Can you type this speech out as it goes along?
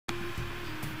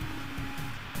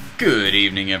Good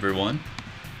evening, everyone.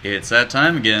 It's that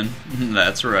time again.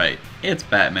 That's right. It's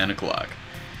Batman O'Clock.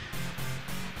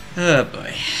 Oh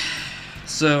boy.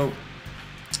 So,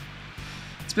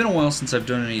 it's been a while since I've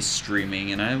done any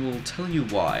streaming, and I will tell you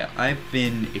why. I've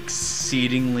been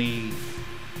exceedingly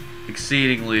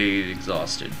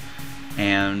exhausted,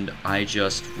 and I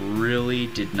just really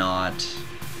did not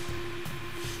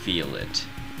feel it.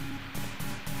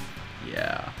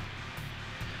 Yeah.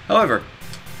 However,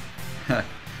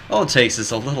 all it takes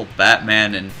is a little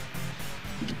Batman and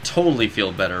you can totally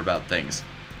feel better about things.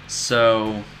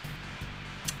 So,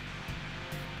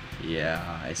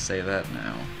 yeah, I say that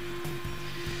now.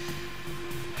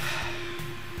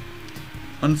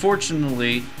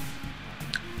 Unfortunately,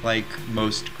 like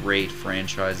most great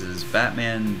franchises,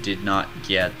 Batman did not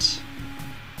get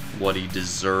what he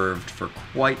deserved for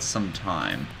quite some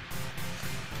time.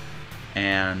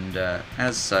 And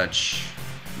as such,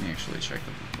 let me actually check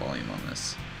the volume on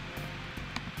this.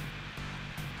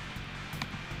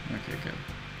 Okay, good.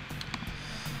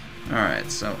 Alright,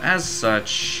 so as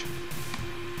such,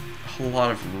 a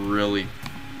lot of really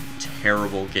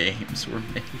terrible games were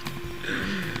made.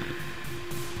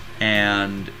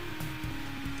 And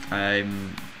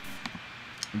I'm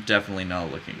definitely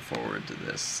not looking forward to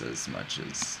this as much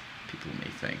as people may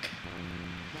think.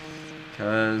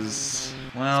 Because,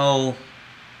 well,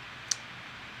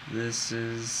 this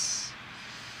is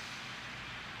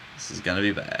gonna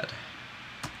be bad.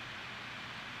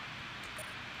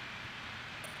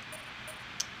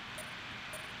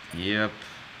 Yep.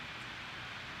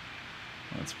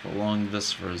 Let's prolong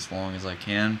this for as long as I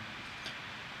can.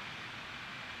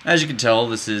 As you can tell,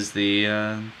 this is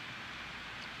the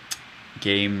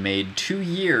game made 2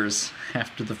 years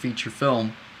after the feature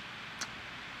film.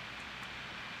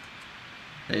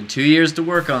 They had 2 years to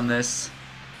work on this.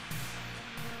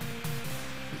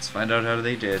 Let's find out how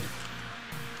they did.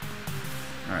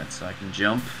 Alright, so I can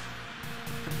jump,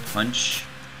 punch,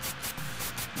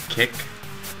 kick.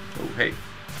 Oh, hey.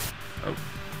 Oh,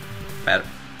 bad.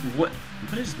 What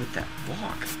is with that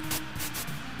block?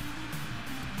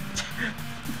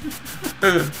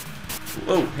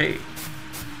 Whoa, hey.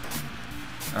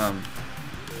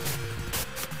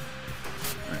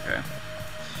 Okay.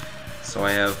 So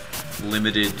I have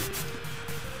limited.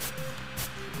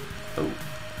 Oh,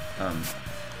 oh,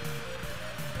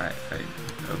 okay.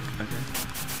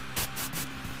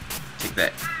 Take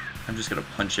that. I'm just gonna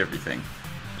punch everything.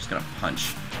 I'm just gonna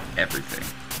punch everything.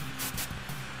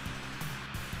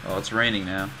 Oh, it's raining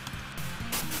now.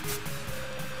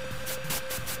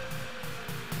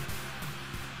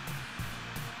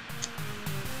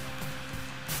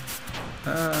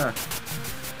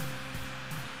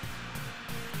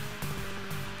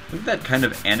 Look at that kind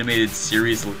of animated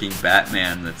series looking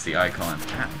Batman that's the icon.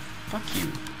 Ah, fuck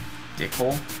you,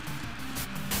 dickhole.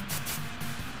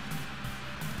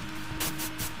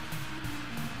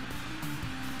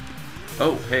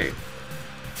 Oh, hey.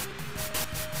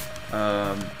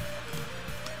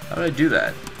 How did I do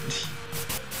that?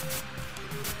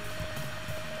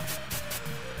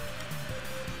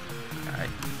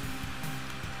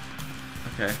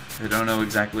 Okay, I don't know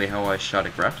exactly how I shot a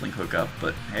grappling hook up,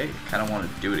 but hey, I kind of want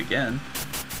to do it again.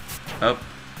 Oh,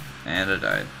 and I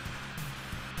died.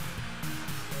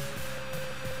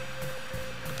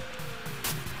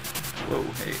 Whoa,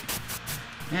 hey.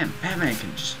 Man, Batman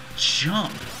can just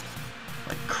jump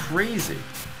like crazy.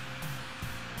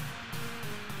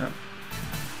 Oh.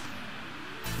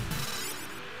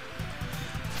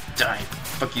 Die.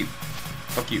 Fuck you.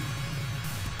 Fuck you.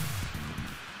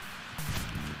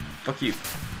 Fuck you.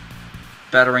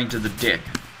 Batarang to the dick.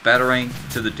 Batarang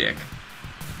to the dick.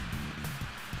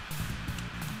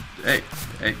 Hey,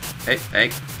 hey, hey,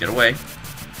 hey, get away.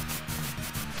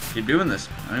 Keep doing this.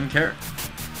 I don't even care.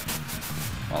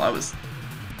 Well, that was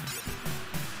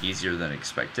easier than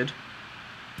expected.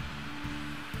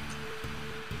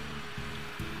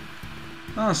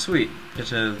 Oh, sweet. Get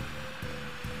to...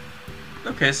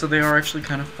 Okay, so they are actually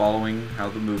kind of following how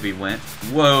the movie went.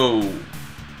 Whoa!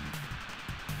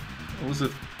 What was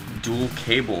with dual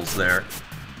cables there?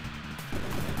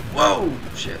 Whoa!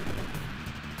 Shit.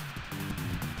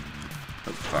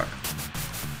 Oh, fuck.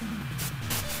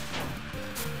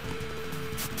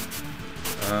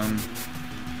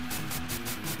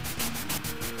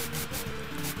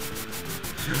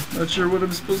 Not sure what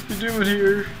I'm supposed to be doing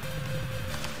here.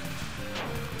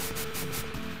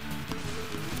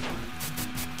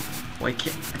 Why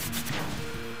can't...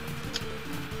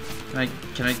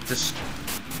 Can I just...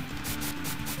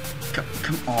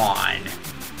 Come on.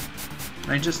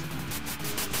 Can I just...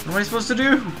 What am I supposed to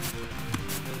do?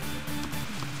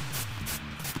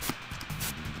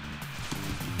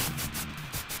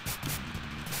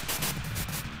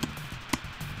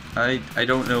 I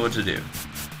don't know what to do.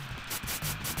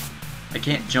 I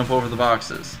can't jump over the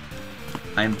boxes.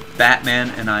 I'm Batman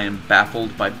and I am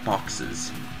baffled by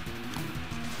boxes.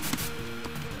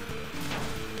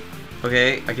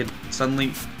 Okay, I could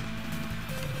suddenly...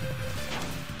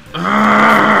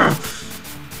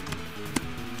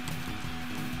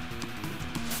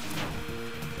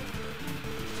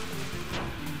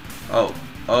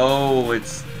 Oh,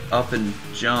 it's up and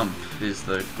jump is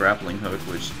the grappling hook,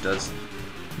 which does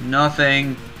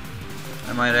nothing,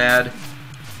 I might add.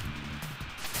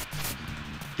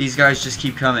 These guys just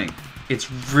keep coming.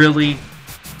 It's really...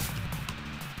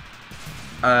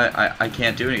 I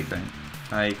can't do anything.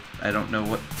 I don't know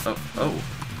what...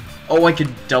 Oh, I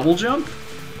could double jump?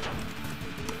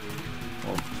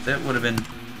 Well, that would have been...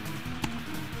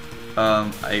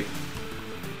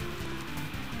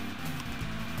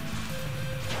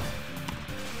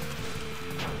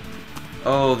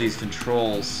 Oh, these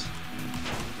controls.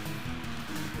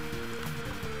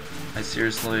 I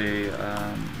seriously,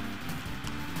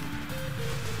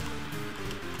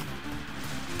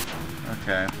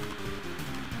 okay.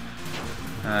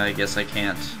 I guess I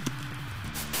can't.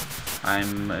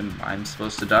 I'm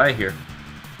supposed to die here.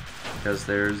 Because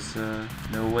there's,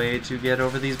 no way to get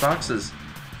over these boxes.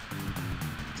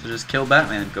 So just kill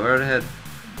Batman. Go right ahead.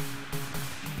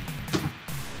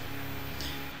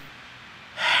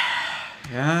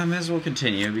 Yeah, I may as well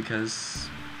continue because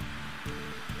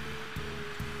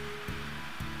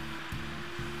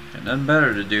got nothing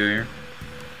better to do here.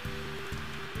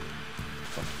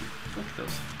 Fuck you. Fuck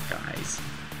those guys.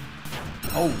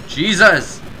 Oh,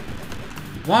 Jesus!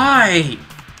 Why?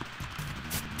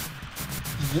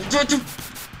 What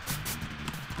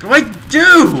do I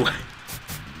do?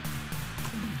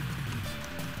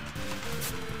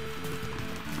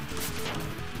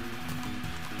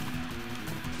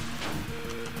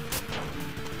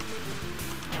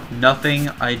 Nothing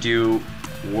I do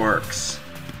works.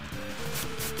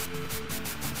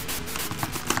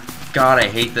 God, I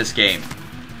hate this game.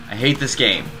 I hate this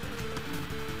game.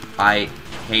 I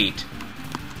hate.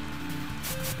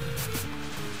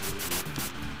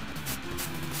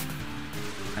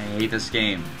 I hate this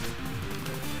game.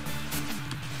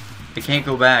 I can't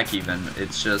go back even.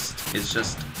 It's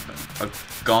just a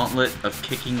gauntlet of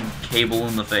kicking Cable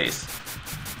in the face.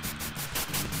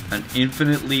 An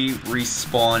infinitely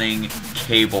respawning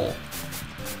Cable.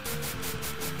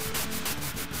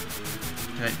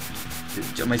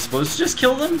 Am I supposed to just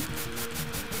kill them?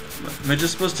 Am I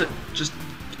just supposed to just...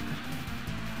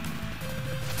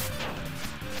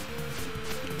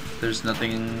 There's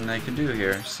nothing I can do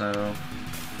here, so...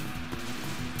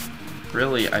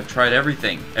 Really, I've tried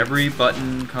everything. Every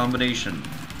button combination.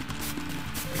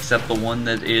 Except the one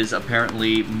that is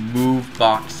apparently move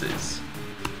boxes.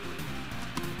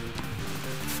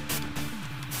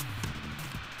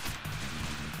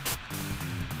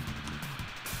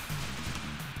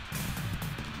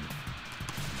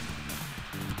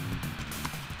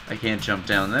 I can't jump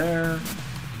down there.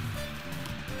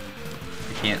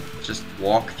 I can't just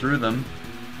walk through them.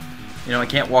 You know, I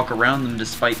can't walk around them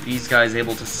despite these guys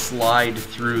able to slide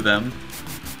through them.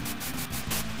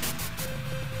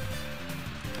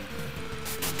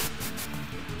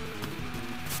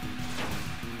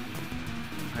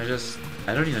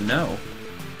 I don't even know.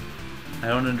 I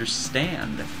don't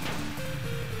understand.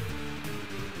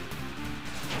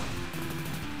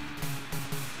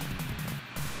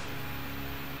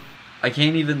 I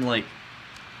can't even, like...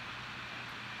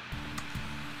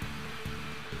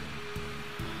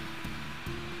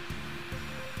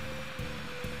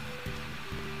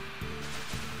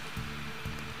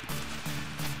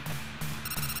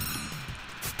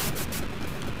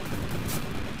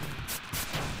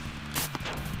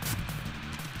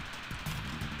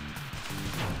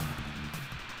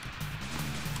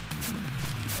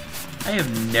 I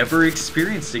have never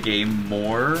experienced a game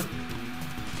more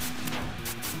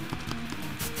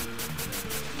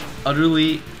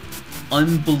utterly,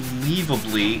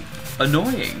 unbelievably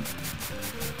annoying.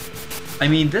 I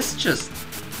mean, this just...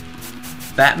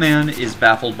 Batman is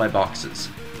baffled by boxes.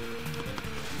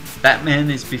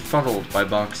 Batman is befuddled by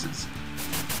boxes.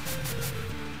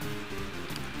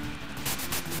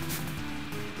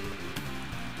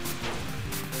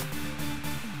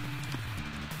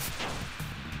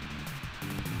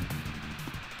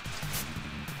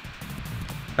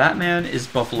 Batman is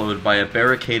buffaloed by a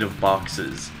barricade of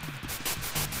boxes.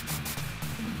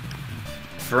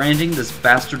 Branding this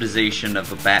bastardization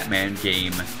of a Batman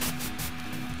game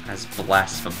as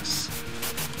blasphemous.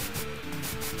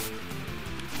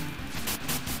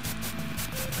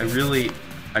 I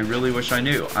really wish I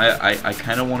knew. I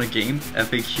kind of want a game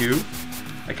FAQ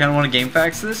I kind of want to game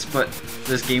fax this, but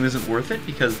this game isn't worth it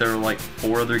because there are like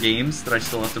 4 other games that I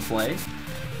still have to play.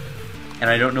 And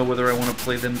I don't know whether I want to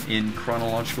play them in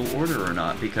chronological order or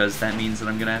not, because that means that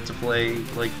I'm going to have to play,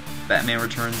 like, Batman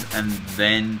Returns and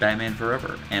then Batman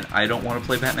Forever. And I don't want to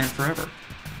play Batman Forever.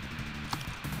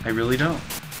 I really don't.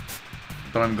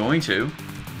 But I'm going to.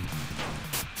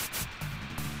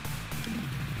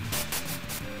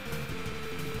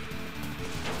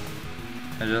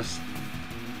 I just...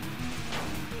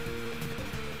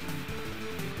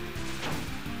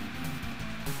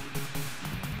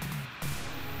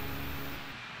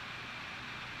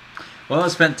 Well, I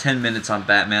spent 10 minutes on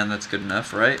Batman, that's good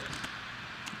enough, right?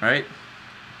 Right?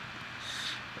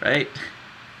 Right?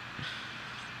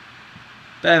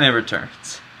 Batman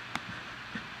Returns.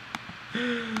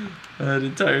 That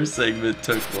entire segment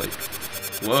took, like...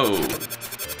 Whoa.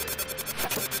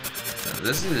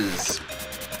 This is...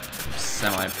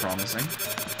 semi-promising.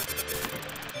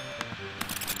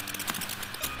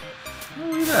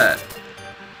 Oh, look at that.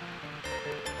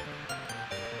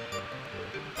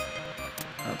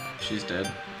 Oh, she's dead.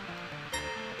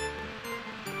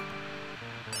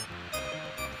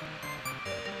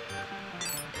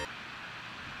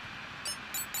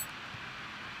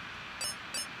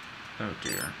 Oh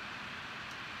dear.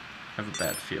 I have a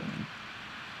bad feeling.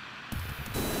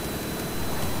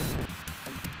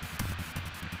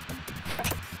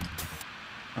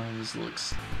 Oh, this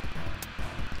looks...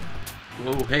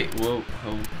 Whoa, hey, whoa,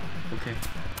 oh, okay.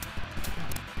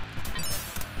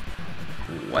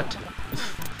 What?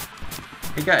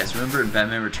 Hey guys, remember in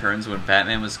Batman Returns when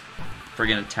Batman was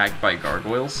friggin' attacked by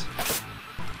gargoyles?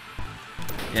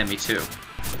 Yeah, me too.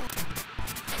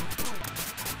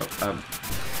 Oh,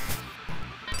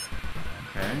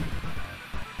 okay.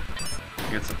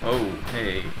 I get some... Oh,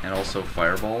 hey, and also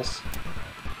fireballs.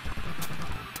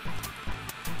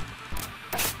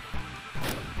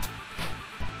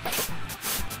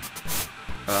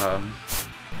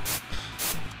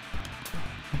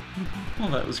 Well,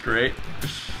 that was great.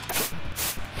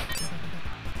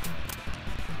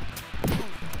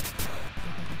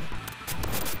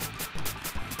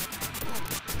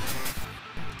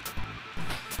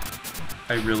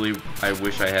 I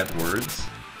wish I had words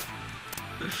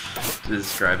to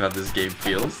describe how this game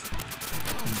feels,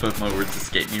 but my words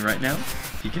escape me right now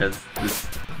because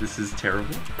this is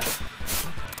terrible.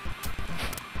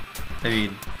 I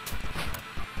mean,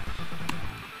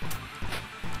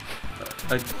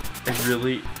 I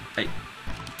really, I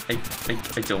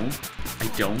don't.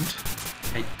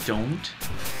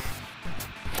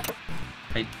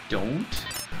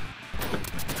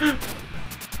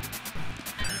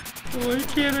 Why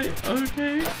can't I?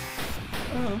 Okay.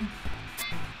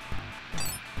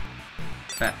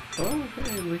 That. Oh,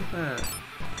 hey, look at that.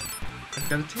 I've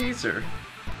got a taser.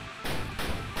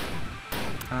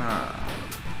 Ah.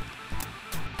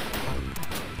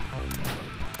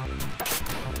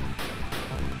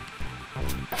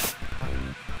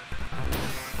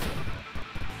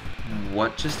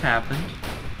 What just happened?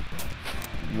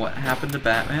 What happened to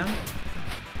Batman?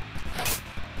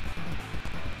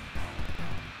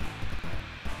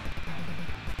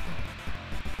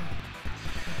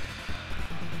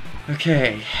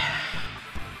 Okay.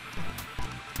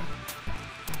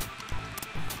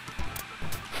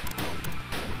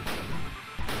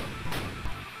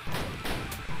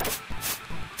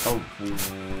 Oh,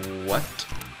 what?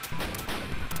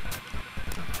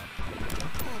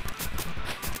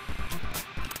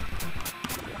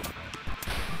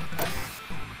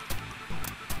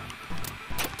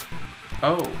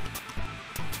 Oh.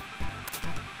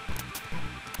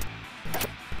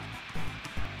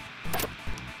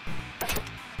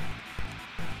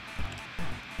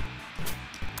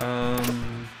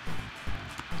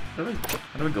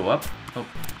 How do I go up? Oh.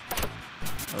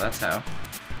 Oh, that's how.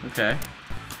 Okay.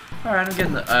 Alright, I'm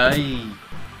getting the...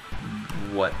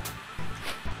 What?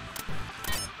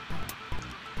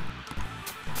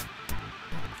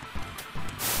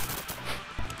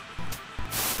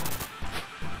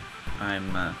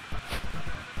 I'm,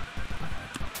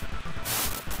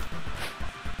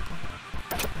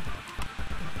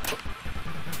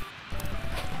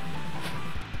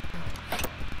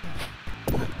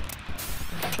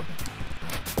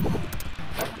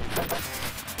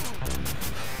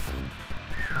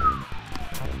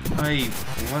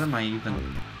 what am I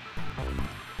even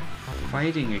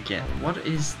fighting again? What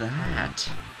is that?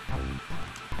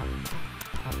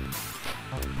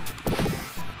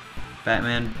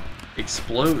 Batman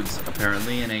explodes,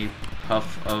 apparently, in a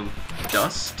puff of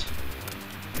dust.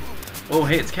 Oh,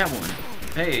 hey, it's Catwoman.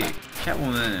 Hey,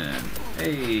 Catwoman.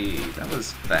 Hey, that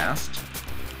was fast.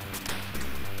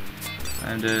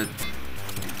 Time to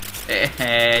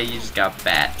Hey, you just got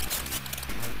fat.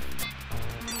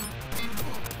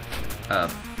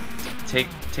 Take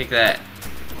that.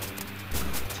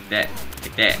 Take that.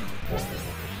 Take that.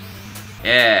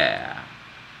 Yeah.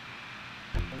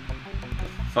 The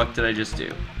fuck did I just do?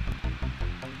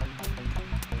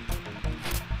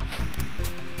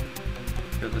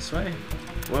 Go this way.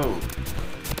 Whoa.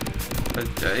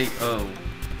 Hey, oh.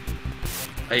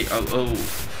 Hey, oh.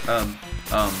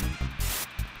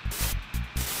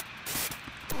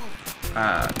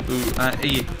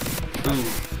 Hey, ooh.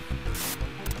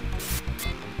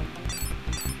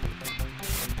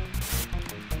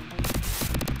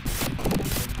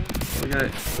 We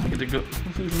gotta go.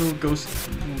 Little ghost,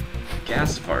 little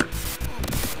gas fart.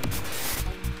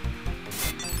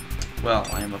 Well,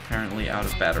 I am apparently out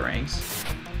of batarangs.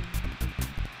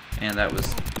 And that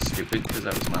was stupid, because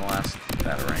that was my last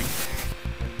batarang.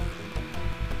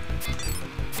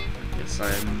 Guess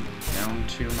I'm down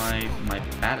to my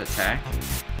bat attack.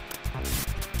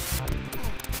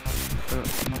 Oh,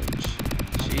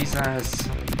 Jesus.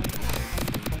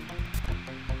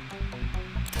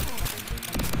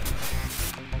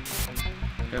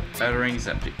 Yep, batarang's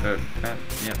empty. Yep.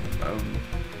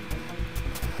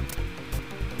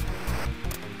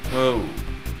 Whoa.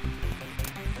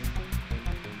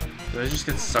 Did I just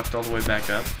get sucked all the way back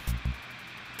up?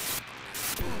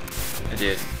 I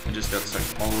did. I just got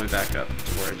sucked all the way back up to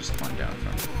where I just climbed down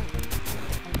from.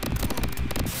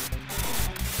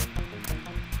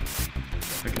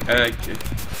 Okay.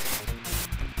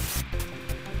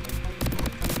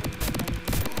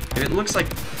 If it looks like...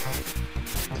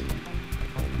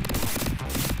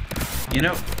 You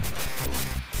know...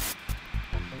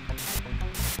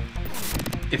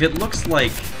 If it looks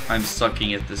like I'm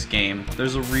sucking at this game,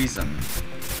 there's a reason.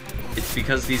 It's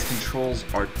because these controls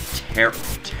are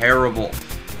terrible.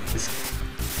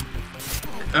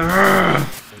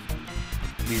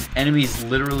 These enemies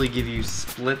literally give you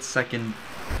split-second...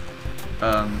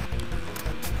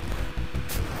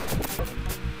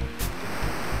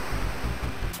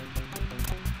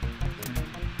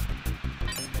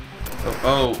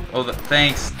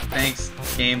 Thanks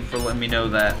game for letting me know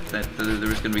that there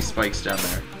was gonna be spikes down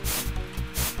there.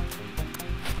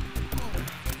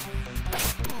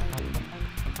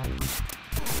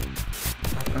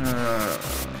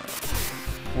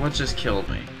 What just killed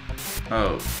me?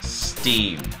 Oh,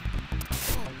 steam.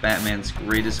 Batman's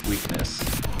greatest weakness.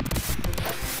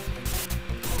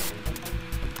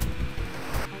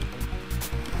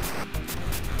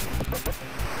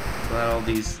 Glad all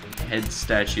these head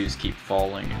statues keep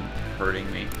falling and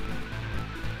hurting me.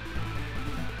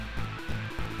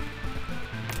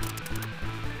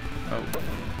 Oh.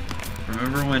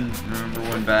 Remember when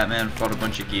Batman fought a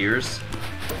bunch of gears?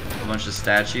 A bunch of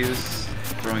statues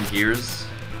throwing gears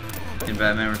in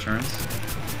Batman Returns?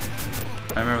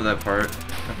 I remember that part.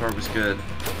 That part was good.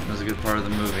 It was a good part of the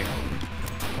movie.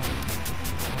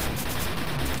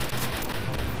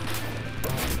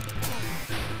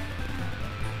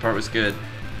 Part was good,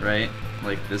 right?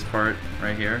 Like this part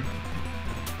right here.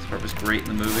 This part was great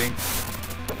in the movie.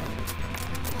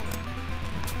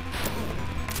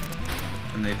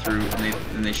 And they threw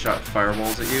and they shot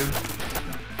fireballs at you.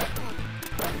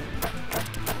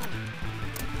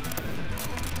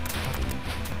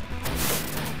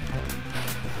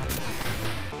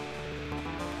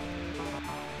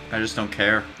 I just don't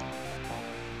care.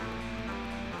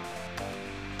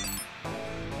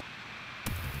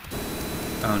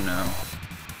 Oh no.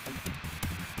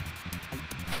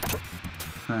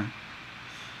 Huh.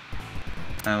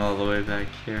 I'm all the way back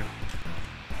here.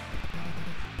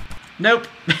 Nope!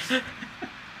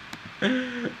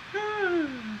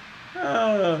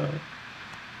 Oh.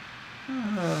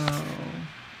 Oh.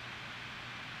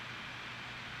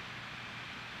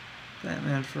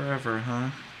 Batman Forever,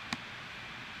 huh?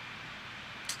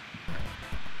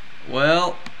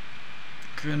 Well,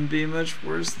 couldn't be much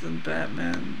worse than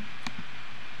Batman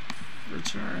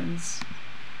Returns,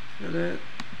 could it?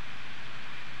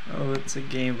 Oh, it's a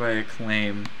game by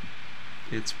Acclaim.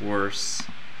 It's worse.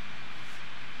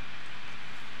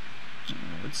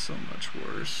 Oh, it's so much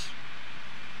worse.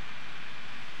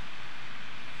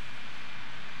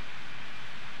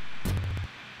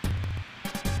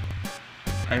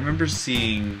 I remember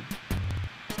seeing...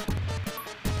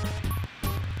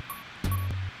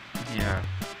 Yeah.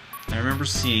 I remember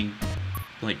seeing,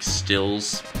 like,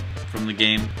 stills from the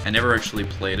game. I never actually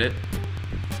played it.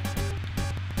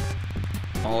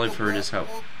 All I've heard is how...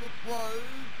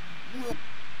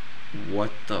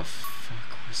 What the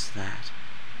fuck was that?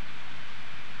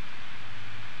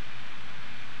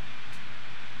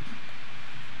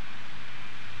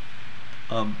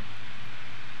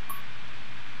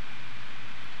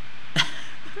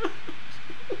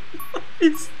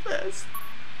 is this?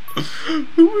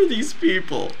 Who are these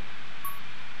people?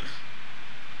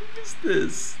 Who is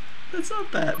this? That's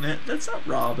not Batman. That's not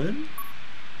Robin.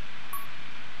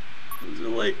 Those are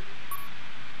like...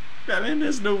 Batman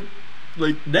has no,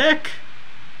 like, neck.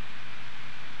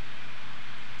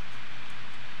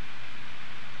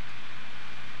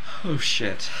 Oh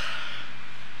shit.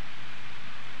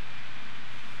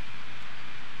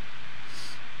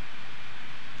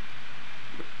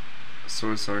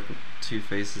 Source Arc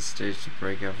Two-Face's stage to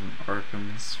break out from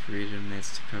Arkham. His freedom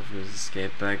needs to cover his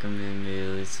escape. Batman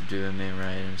immediately subdue him, main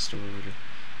right, and restore order.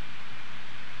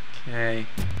 Okay.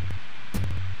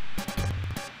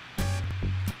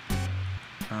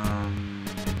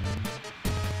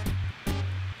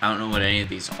 I don't know what any of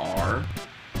these are.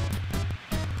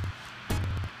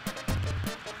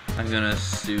 I'm gonna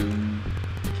assume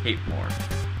Cape Morph,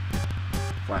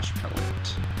 Flash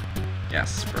Pellet,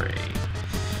 Gas Spray.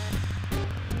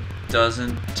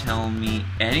 Doesn't tell me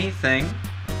anything.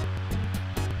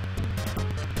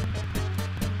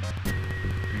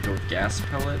 I'm gonna go with Gas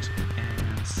Pellet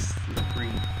and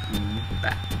Slippery Goo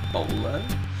Bat-Bola.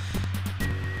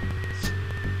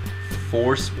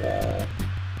 Force Wall.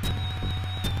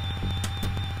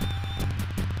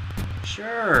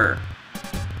 Sure.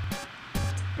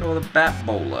 Go with a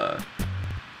Bat-Bola.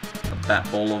 A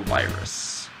Bat-Bola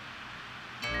virus.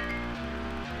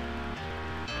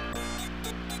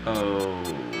 Oh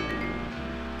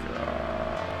god.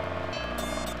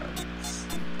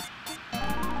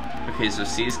 Okay, so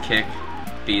C is kick,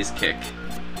 B is kick.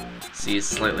 C is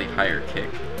slightly higher kick.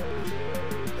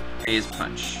 A is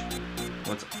punch.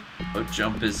 What's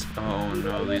jump is... Oh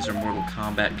no, these are Mortal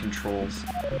Kombat controls.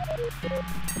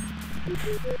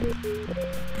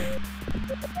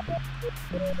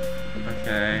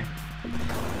 Okay.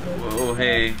 Whoa,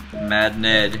 hey, Mad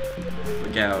Ned.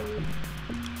 Look out.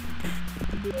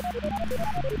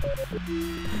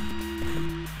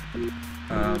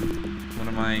 What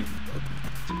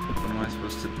am I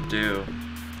supposed to do?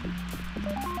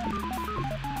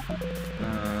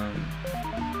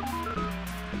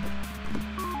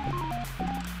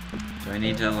 Do I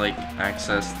need to, like,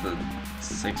 access the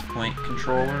 6-point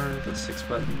controller, the 6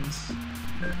 buttons?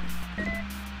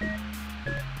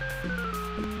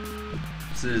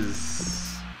 This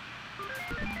is...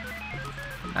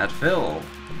 at Phil.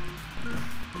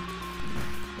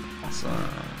 Awesome.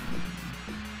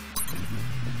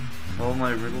 All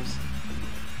my riddles.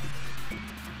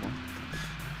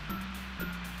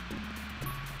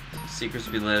 Secrets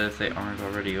be lit if they aren't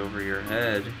already over your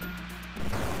head.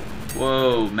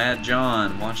 Whoa, Mad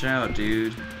John, watch out,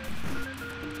 dude.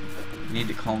 You need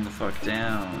to calm the fuck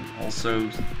down.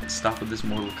 Also, stop with this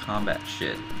Mortal Kombat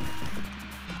shit.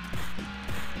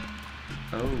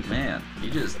 Oh man, he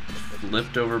just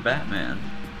flipped over Batman.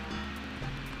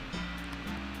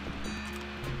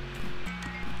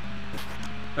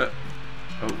 Oh,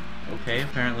 okay,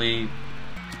 apparently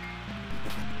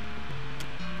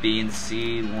B and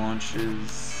C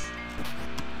launches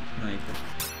like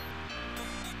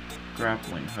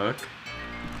grappling hook,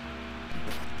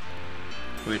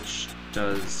 which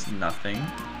does nothing.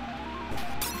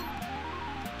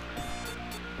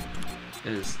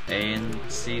 Is A and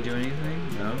C do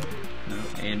anything? No. No.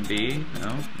 A and B?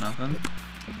 No. Nothing.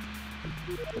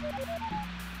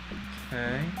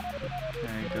 Okay. Can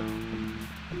I go?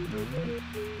 No.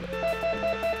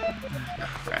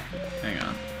 Ah, crap. Hang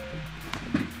on.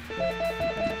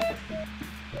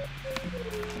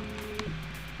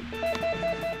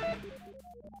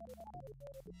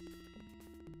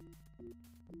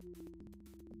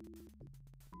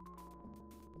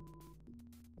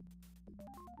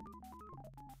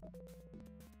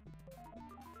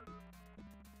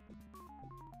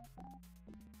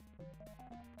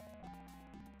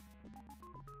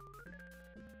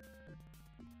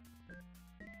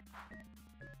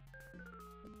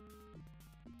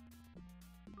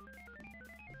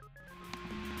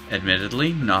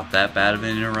 Admittedly, not that bad of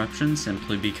an interruption,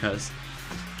 simply because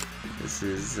this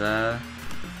is,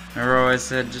 remember I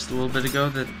said just a little bit ago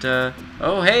that,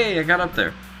 oh hey, I got up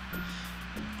there.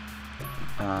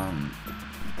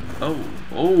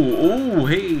 Oh,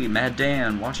 hey, Mad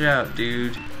Dan, watch out,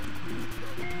 dude.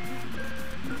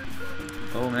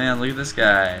 Oh man, look at this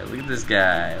guy, look at this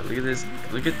guy,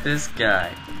 look at this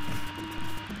guy.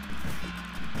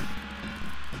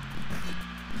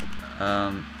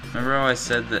 Remember how I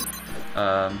said that,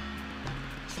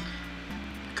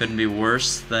 couldn't be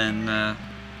worse than,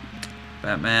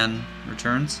 Batman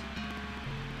Returns?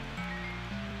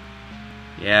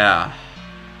 Yeah.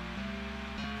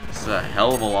 This is a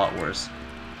hell of a lot worse.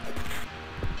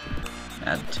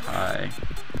 Add tie.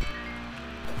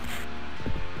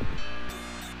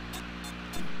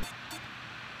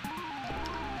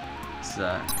 What's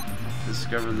that?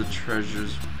 Discover the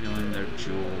treasures, revealing their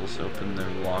jewels. Open their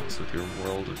locks with your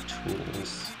world of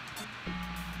tools.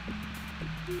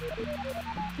 Look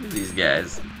at these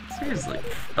guys. Seriously.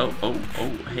 Oh, oh, oh,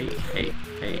 hey, hey,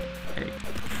 hey, hey.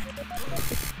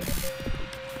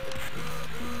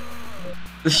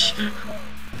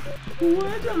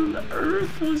 What on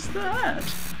earth was that?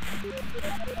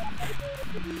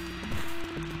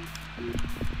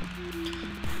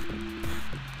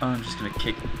 Oh, I'm just gonna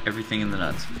kick everything in the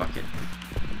nuts. Fuck it.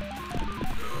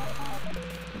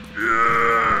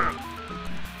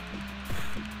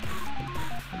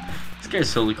 This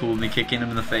guy's totally cool with me kicking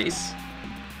him in the face.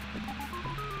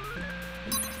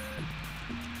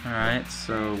 Alright,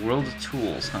 so world of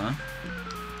tools, huh?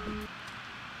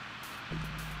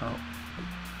 Oh.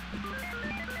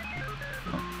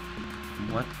 Oh.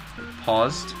 What?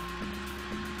 Paused?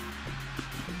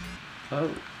 Oh.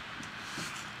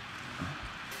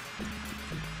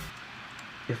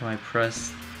 If I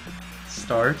press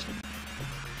start,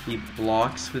 he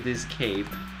blocks with his cape.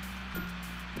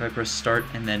 If I press start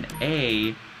and then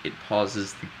A, it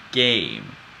pauses the game.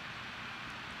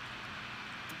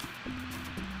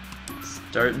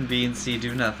 Start and B and C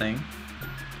do nothing.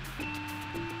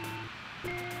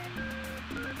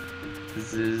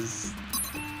 This is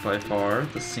by far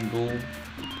the single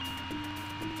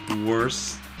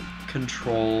worst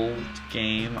controlled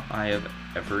game I have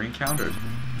ever encountered.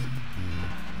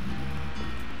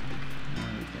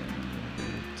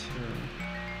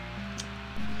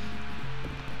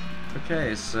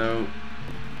 Okay, so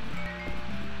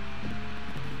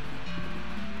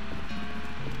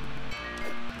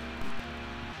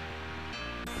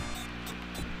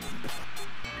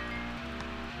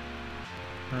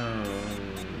oh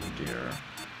dear.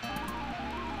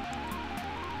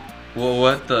 Well,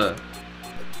 what the?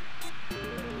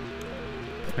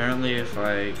 Apparently if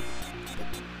I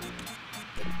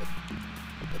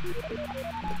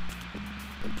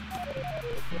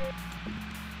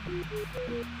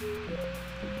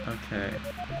okay.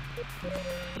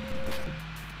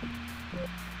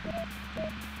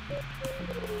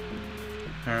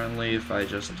 Apparently if I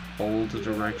just hold a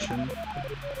direction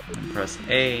and press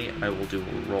A, I will do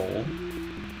a roll.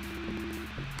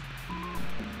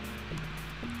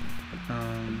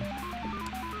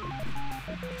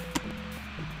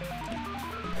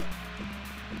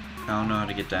 I don't know how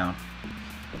to get down.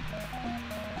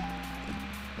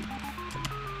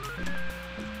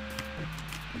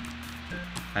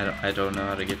 I don't know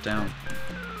how to get down.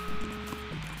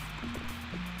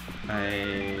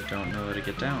 I don't know how to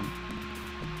get down.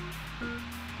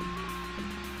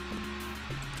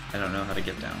 I don't know how to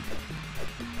get down.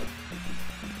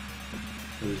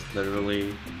 There's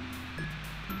literally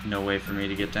no way for me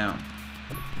to get down.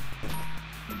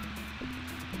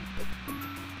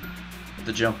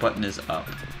 The jump button is up.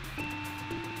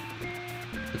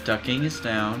 The ducking is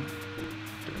down.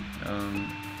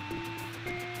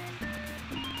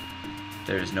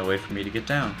 There's no way for me to get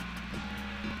down.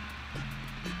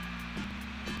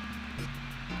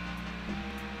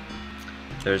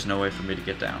 There's no way for me to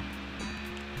get down.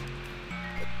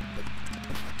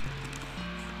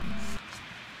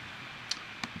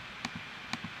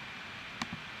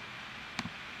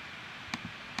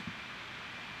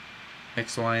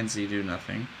 X, Y, and Z do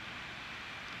nothing.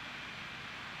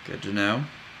 Good to know.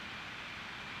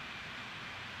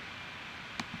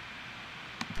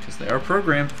 Because they are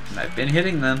programmed, and I've been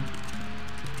hitting them.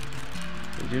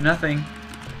 They do nothing.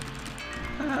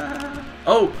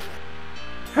 Oh!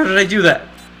 How did I do that?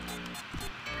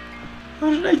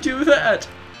 How did I do that?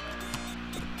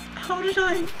 How did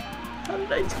I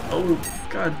oh,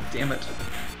 god damn it.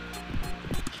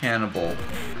 Cannibal.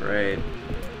 Great.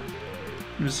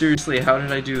 No, seriously, how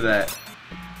did I do that?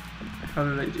 How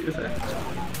did I do that?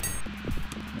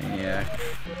 Maniac.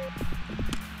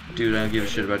 Dude, I don't give a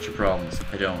shit about your problems.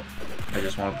 I don't. I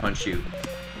just want to punch you.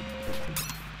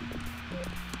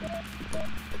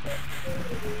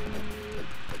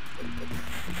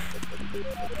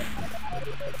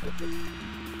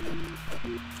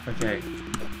 Okay.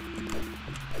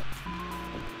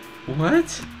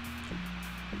 What?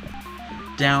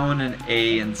 Down an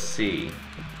A and C.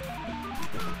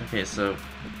 Okay, so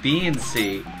B and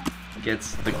C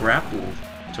gets the grapple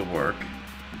to work.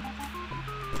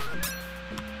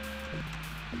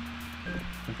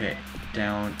 Okay,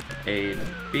 down A and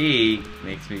B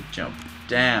makes me jump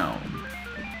down.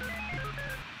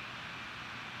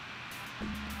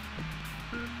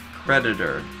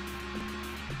 Creditor.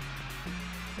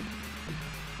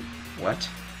 What?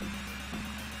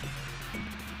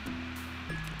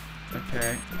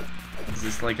 Okay. Is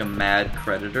this like a mad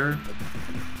creditor?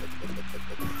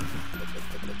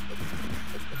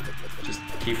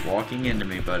 keep walking into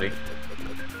me, buddy.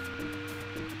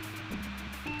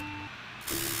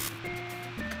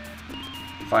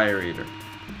 Fire Eater.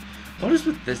 What is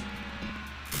with this?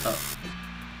 Oh.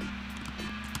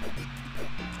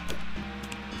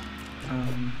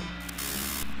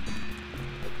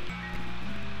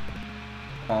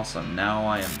 Awesome. Now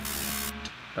I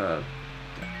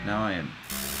am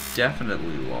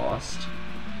definitely lost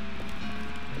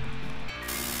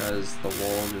because the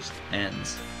wall just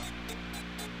ends.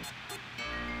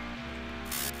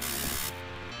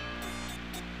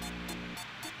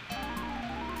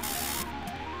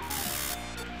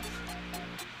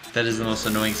 That is the most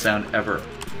annoying sound ever.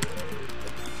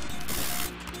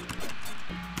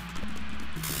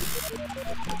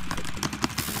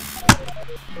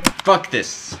 Fuck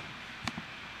this.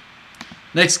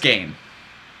 Next game.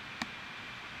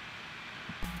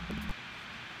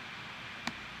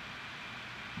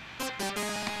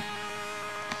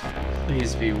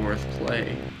 Please be worth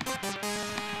play.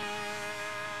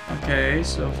 Okay,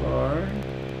 so far.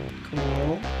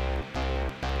 Cool.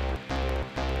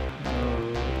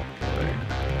 Okay.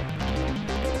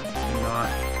 Not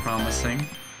promising.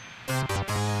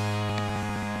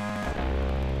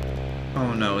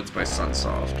 Oh no, it's by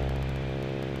Sunsoft.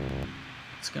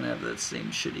 It's gonna have that same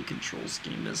shitty control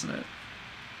scheme, isn't it?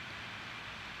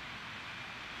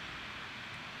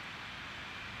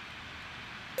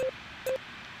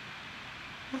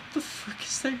 What the fuck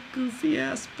is that goofy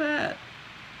ass bat?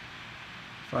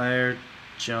 Fire,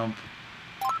 jump.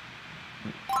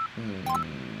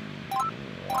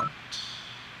 What?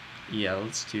 Yeah,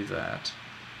 let's do that.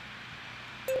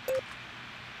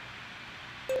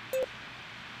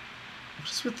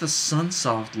 Just with the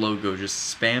Sunsoft logo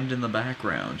just spammed in the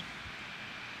background.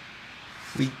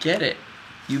 We get it.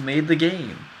 You made the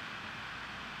game.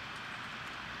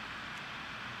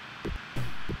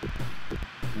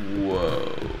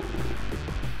 Whoa.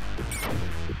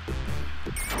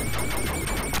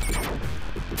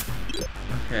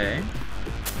 Okay.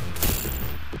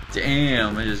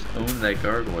 Damn, I just owned that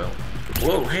gargoyle.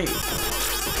 Whoa, hey!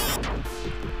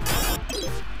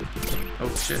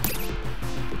 Oh, shit.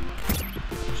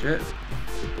 Shit.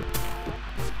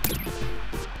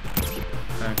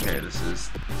 Okay, this is...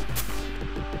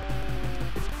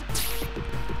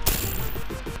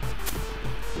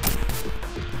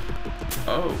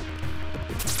 Oh.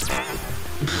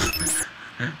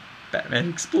 Batman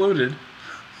exploded.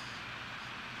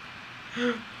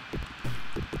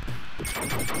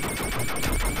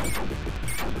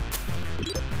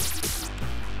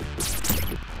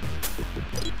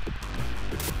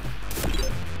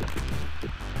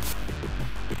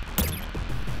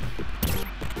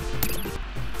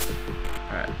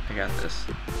 Alright, I got this.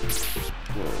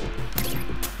 Whoa.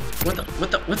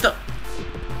 What the?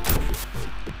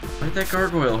 Why'd that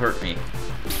gargoyle hurt me?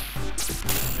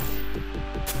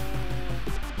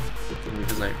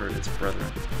 Because I hurt its brother.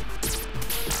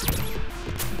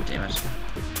 Damn it.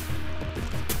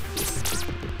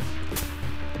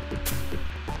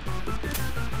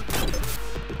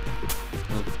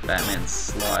 Little Batman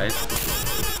slide.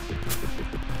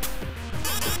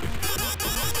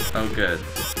 Oh, good.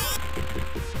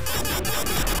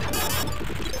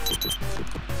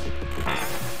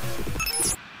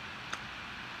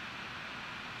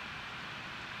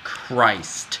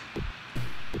 Christ.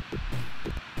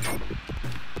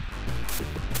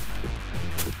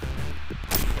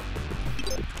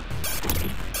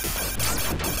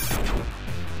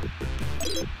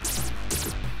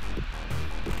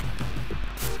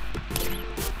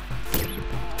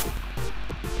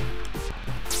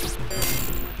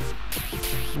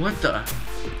 What the?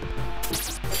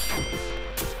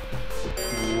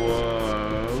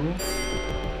 Whoa.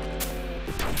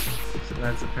 So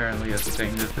that's apparently a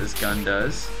thing that this gun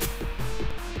does.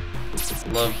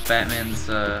 Love Batman's,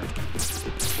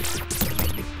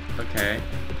 okay.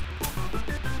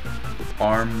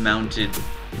 Arm-mounted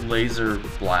laser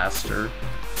blaster.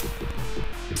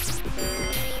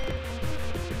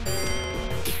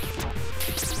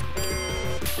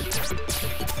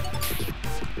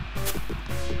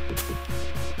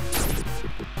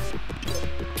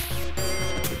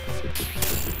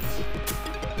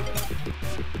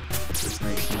 This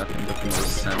makes nothing but the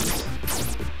most sense.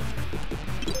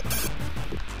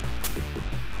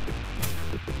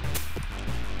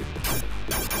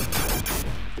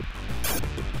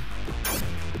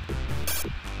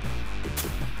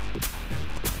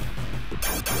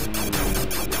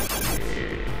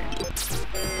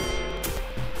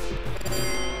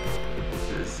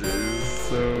 This is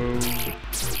so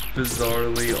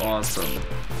bizarrely awesome.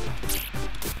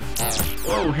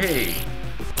 Oh, hey!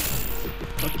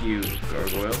 Fuck you,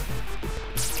 gargoyle.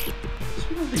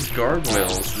 all these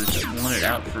gargoyles that just want it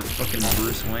out for fucking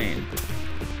Bruce Wayne?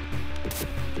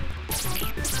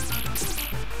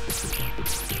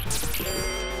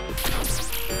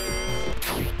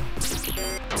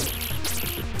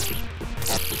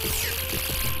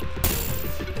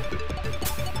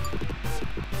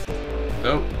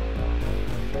 Oh.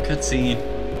 Cutscene.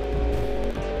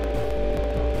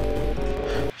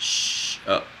 Shh.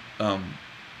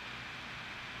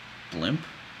 Blimp?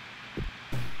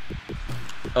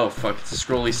 Oh fuck, it's a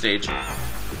scrolly stage.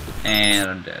 And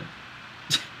I'm dead.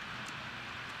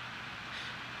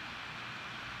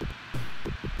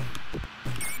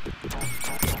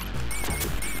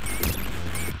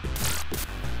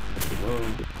 Whoa.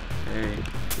 Hey.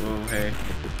 Whoa, hey.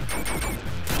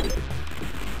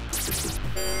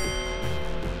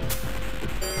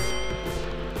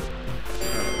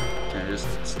 Can I just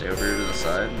stay over here to the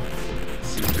side?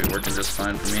 Seems to be working just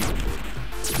fine for me.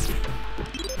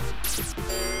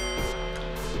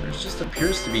 There just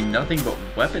appears to be nothing but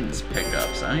weapons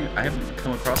pickups. I haven't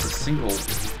come across a single...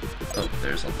 Oh,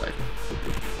 there's a light.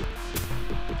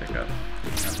 Pickup.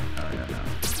 Oh, yeah, no.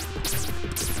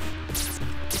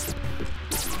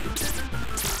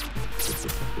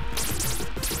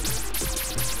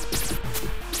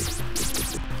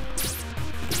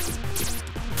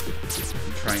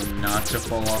 I'm trying not to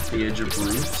fall off the edge of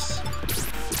roofs.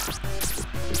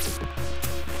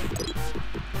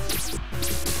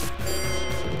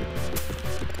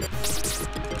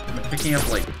 Picking up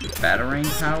like batarang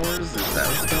powers? Is that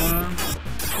what's going on?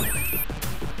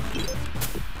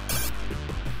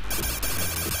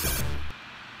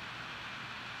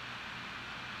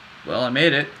 Well, I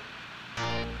made it.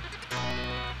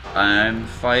 I'm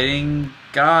fighting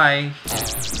Guy.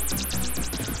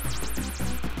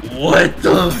 What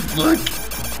the fuck?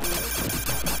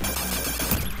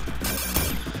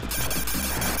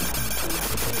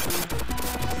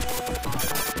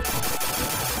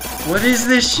 What is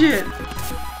this shit?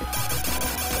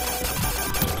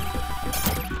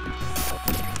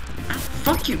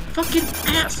 Fuck you, fucking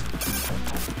ass!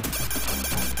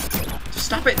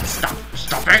 Stop it!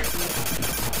 Stop it!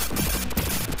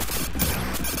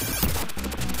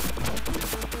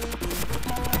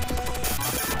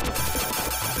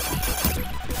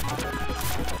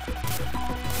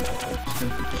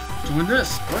 Doing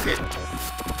this, fuck it.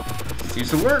 Seems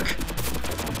to work.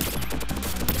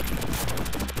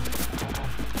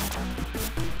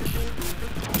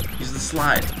 Use the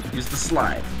slide. Use the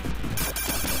slide.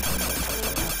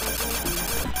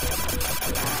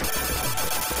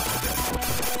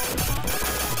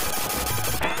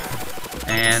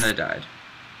 And I died.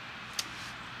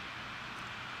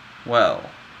 Well.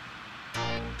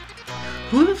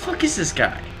 Who the fuck is this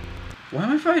guy? Why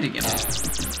am I fighting him?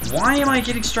 Why am I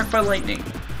getting struck by lightning?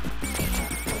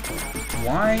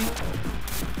 Why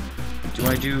do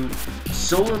I do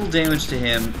so little damage to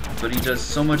him, but he does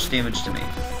so much damage to me?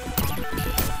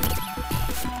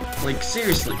 Like,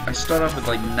 seriously, I start off with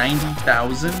like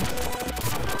 90,000?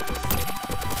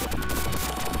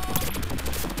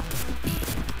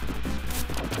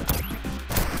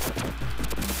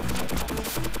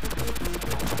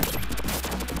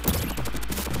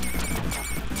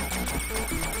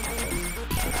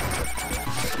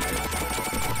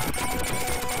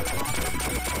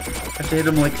 I have to hit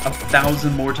him like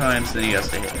 1,000 more times than he has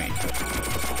to hit me.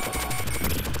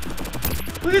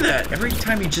 Look at that! Every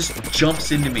time he just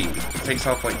jumps into me, it takes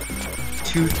off like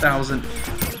 2,000,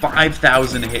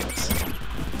 5,000 hits.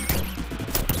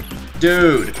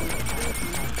 Dude!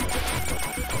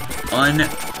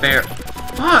 Unfair.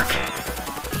 Fuck!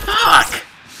 Fuck!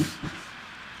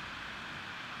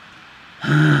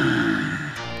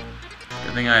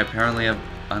 Good thing I apparently have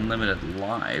unlimited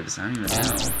lives. I don't even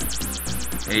know.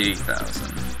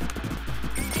 80,000.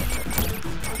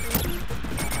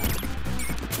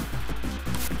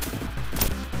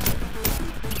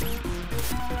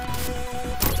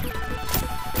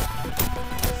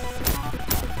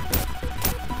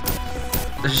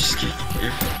 Just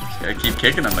gotta keep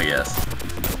kicking them, I guess.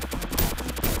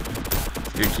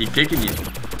 Just gotta keep kicking you.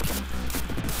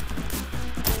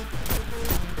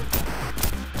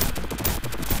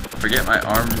 Forget my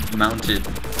arm-mounted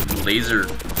laser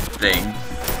thing.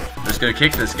 I'm just gonna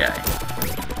kick this guy.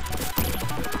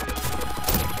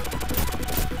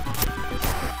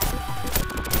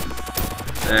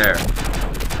 There.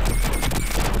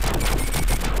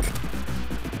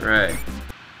 Right.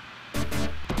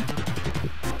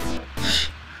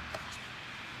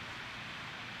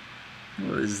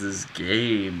 What is this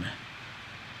game?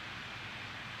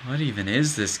 What even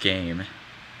is this game?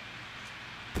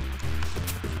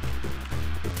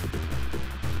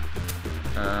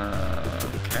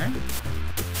 Okay.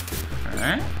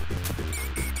 Alright.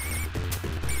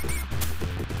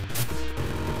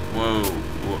 Whoa.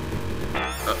 Whoa.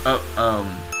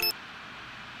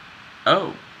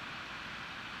 Oh.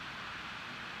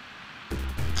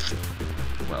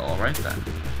 Well, alright then.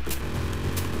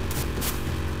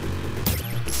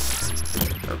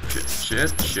 Oh,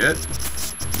 shit.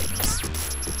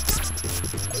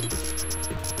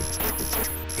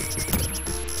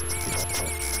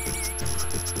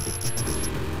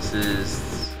 This is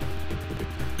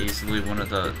easily one of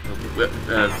the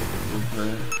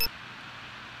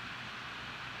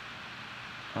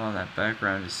oh, that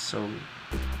background is so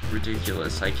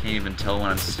ridiculous. I can't even tell when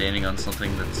I'm standing on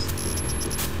something that's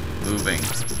moving.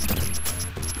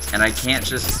 And I can't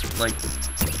just, like...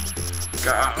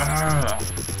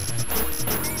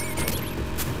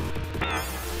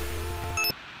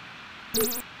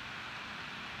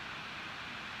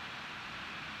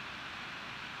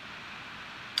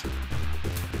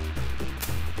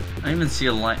 I don't even see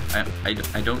a line.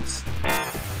 I don't...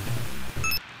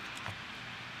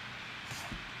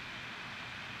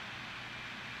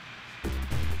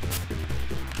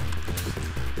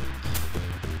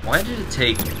 Why did it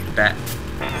take that?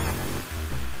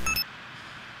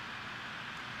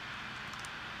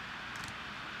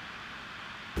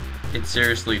 It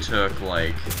seriously took,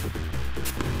 like,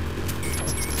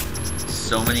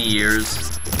 so many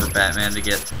years for Batman to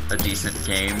get a decent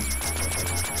game.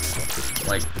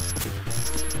 Like,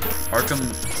 Arkham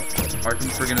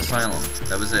friggin' Asylum.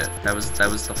 That was it. That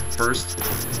was the first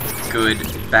good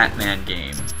Batman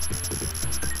game.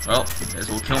 Well, may as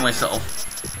well kill myself.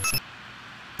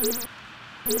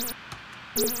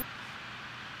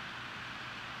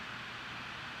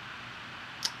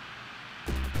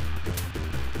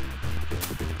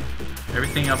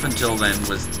 Everything up until then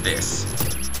was this.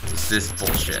 This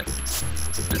bullshit.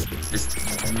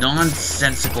 This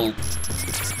nonsensical...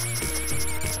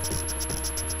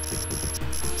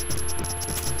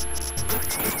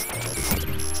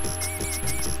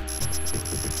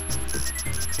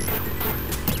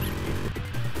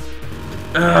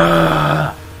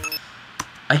 Ugh!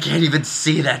 I can't even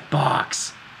see that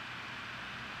box.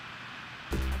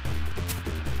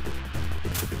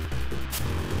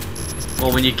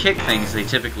 Well, when you kick things, they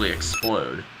typically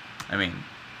explode. I mean,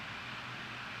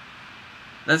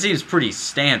 that seems pretty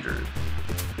standard.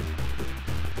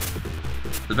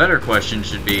 The better question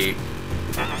should be,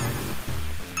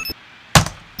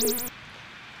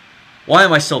 why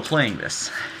am I still playing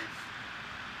this?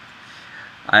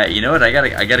 You know what? I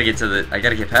gotta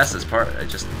get past this part. I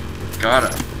just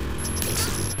gotta.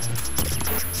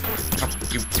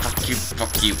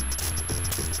 Fuck you.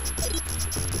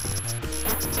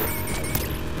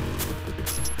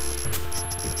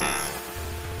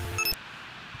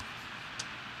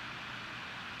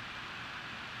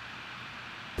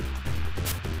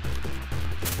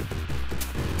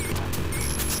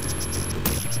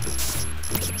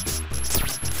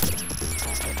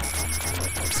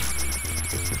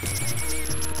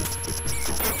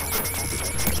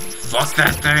 Fuck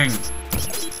that thing!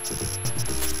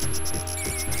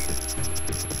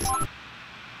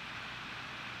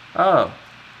 Oh.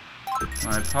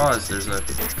 When I pause, there's a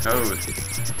code.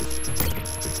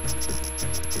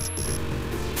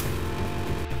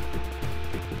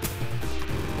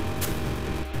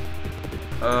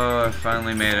 Oh, I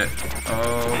finally made it.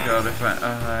 Oh god,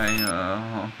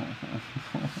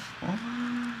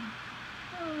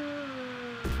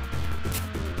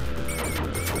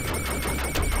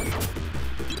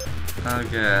 Oh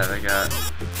god, I got...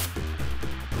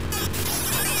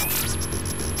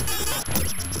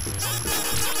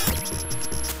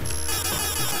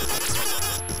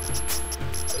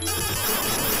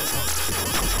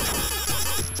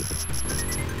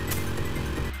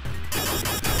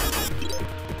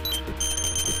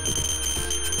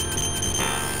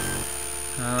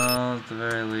 Well, at the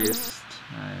very least,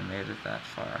 I made it that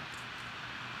far.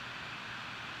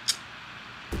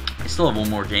 I still have one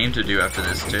more game to do after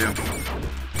this, too.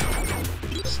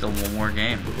 Still one more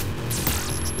game.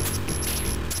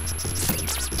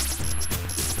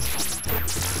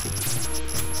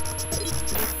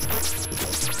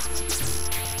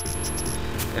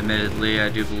 Admittedly, I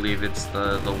do believe it's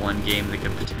the one game that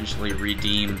can potentially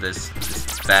redeem this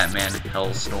Batman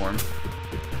hellstorm.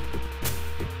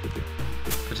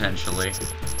 Potentially.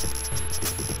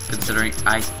 Considering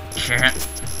I can't...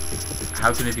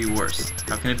 How can it be worse?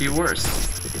 How can it be worse?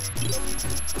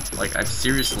 Like, I've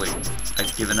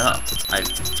given up.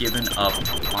 I've given up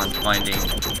on finding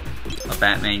a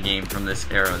Batman game from this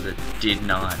era that did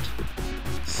not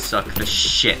suck the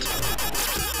shit.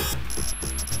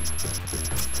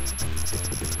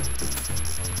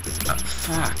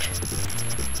 Fuck.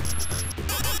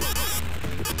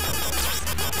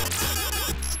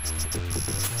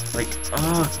 Like,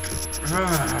 oh,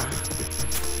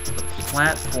 the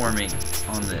platforming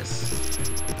on this.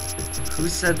 Who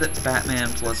said that Batman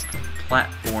plus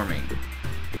platforming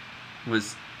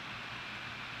was...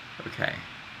 Okay.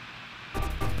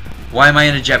 Why am I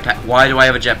in a jetpack? Why do I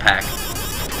have a jetpack?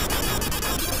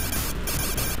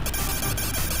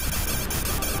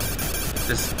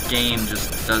 This game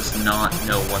just does not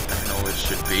know what the hell it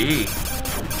should be.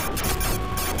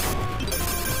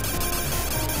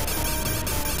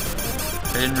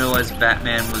 I didn't realize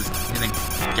Batman was in a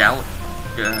galaxy.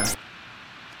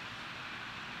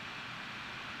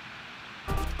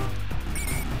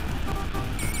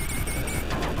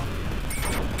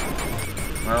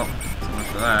 Well, so much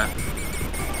for that.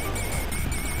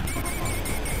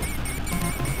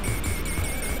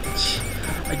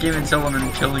 I can't even tell when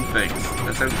I'm killing things.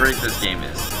 That's how great this game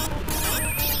is.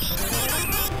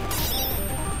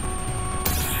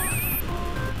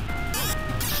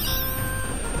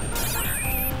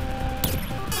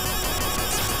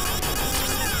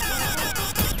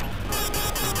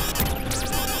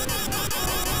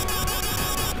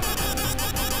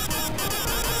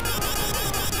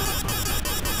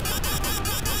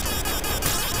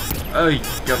 Oh,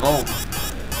 Gavolt.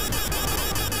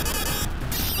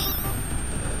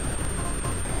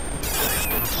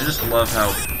 I just love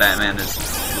how Batman is,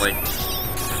 like,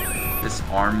 this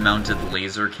arm-mounted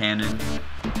laser cannon.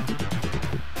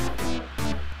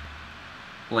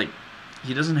 Like,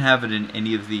 he doesn't have it in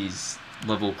any of these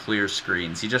level clear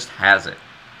screens. He just has it.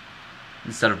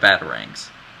 Instead of batarangs.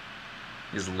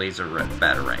 His laser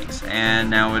batarangs. And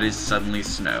now it is suddenly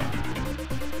snow.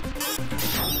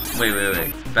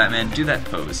 Wait. Batman, do that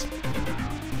pose.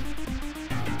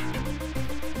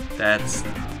 That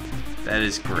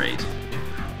is great.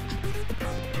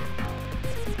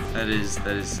 That is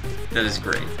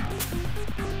great.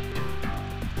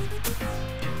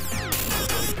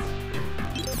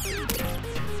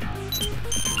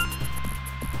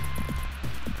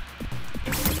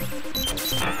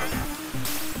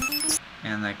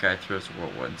 And that guy throws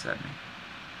whirlwinds at me.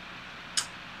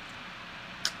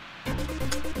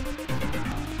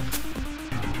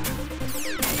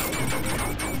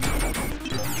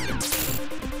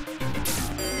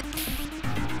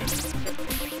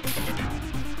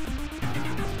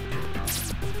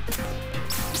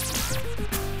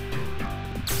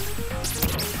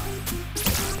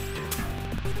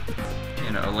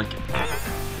 You know, like,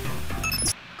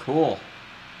 cool.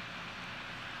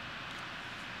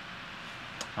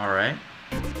 All right.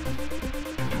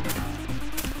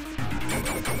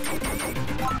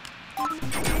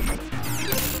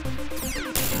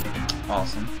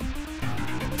 Awesome.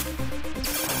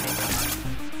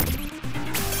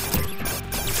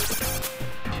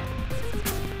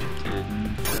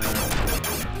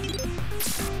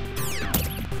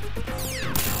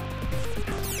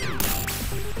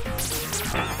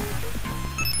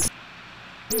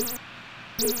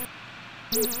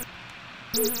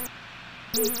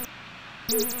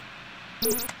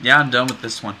 Yeah, I'm done with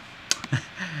this one.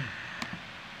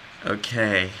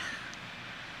 Okay.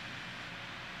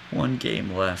 One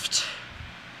game left.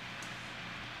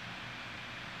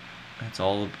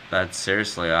 That's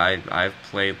seriously, I've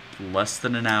played less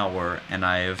than an hour and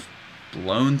I have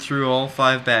blown through all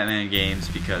 5 Batman games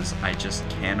because I just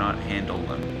cannot handle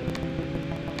them.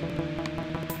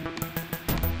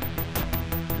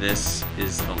 This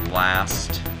is the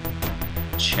last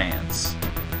chance.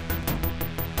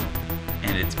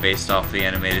 And it's based off the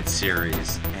animated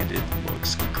series, and it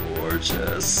looks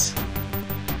gorgeous.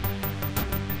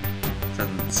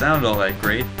 Doesn't sound all that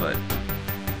great, but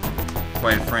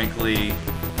quite frankly,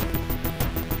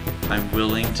 I'm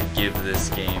willing to give this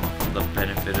game the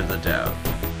benefit of the doubt.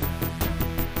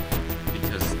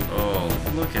 Because, oh,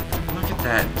 look at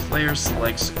that player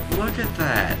selection. Look at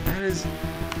that. That is...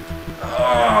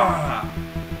 Oh.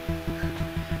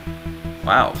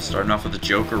 Wow, starting off with the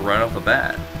Joker right off the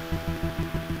bat.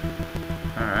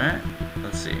 Alright,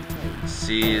 let's see.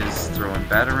 C is throwing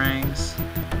batarangs.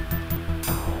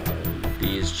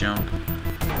 B is jump.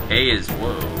 A is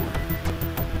whoa.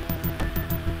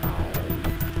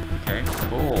 Okay,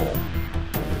 cool.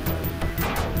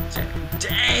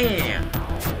 Damn!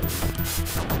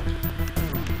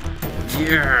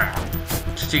 Yeah!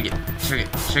 Take it.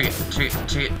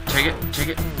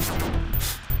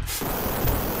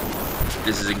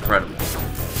 This is incredible.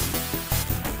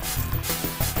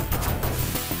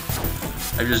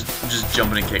 I'm just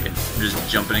jumping and kicking. I'm just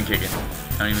jumping and kicking.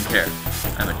 I don't even care.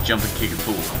 I'm a jump and kicking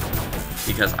fool.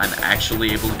 Because I'm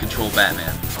actually able to control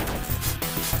Batman.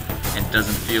 And it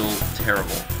doesn't feel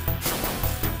terrible.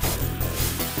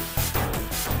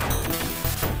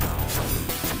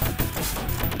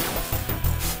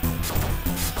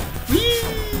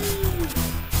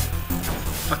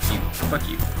 Fuck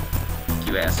you. Fuck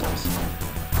you assholes.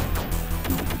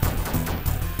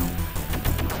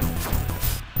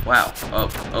 Wow.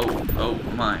 Oh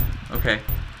my. Okay.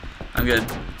 I'm good.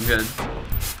 I'm good.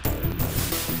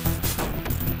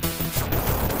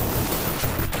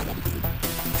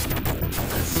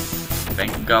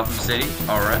 Bank of Gotham City.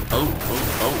 Alright. Oh.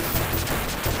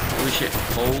 Holy shit.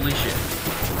 Holy shit.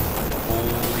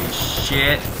 Holy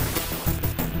shit.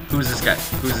 Who's this guy?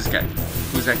 Who's this guy?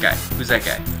 Who's that guy? Who's that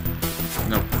guy?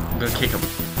 No. I'm gonna kick him.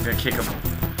 I'm gonna kick him.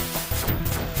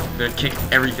 I'm gonna kick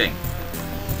everything.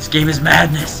 This game is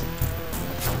madness.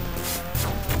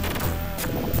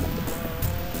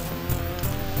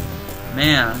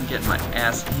 Man, I'm getting my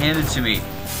ass handed to me.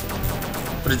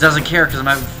 But it doesn't care because I'm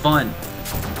having fun.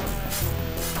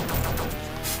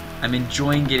 I'm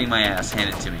enjoying getting my ass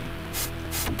handed to me.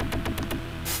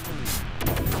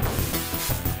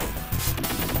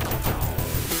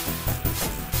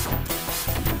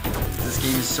 This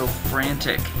game is so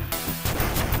frantic.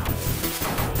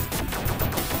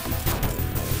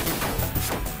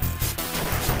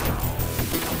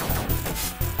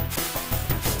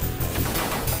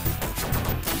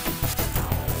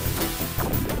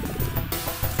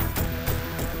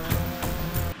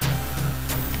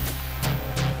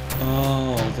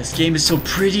 Oh, this game is so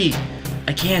pretty.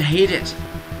 I can't hate it.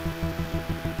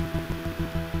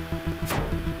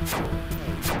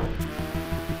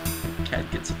 Cat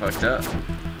gets fucked up.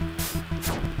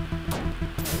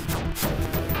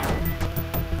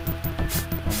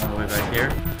 I'm all the way back here.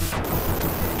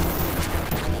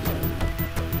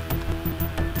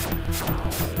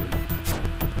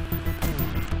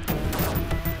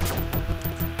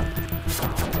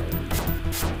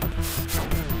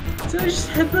 Did I just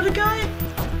headbutt a guy?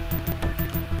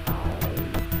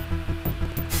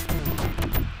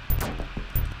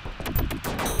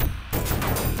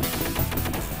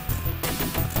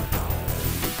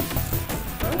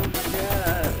 Oh my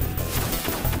god.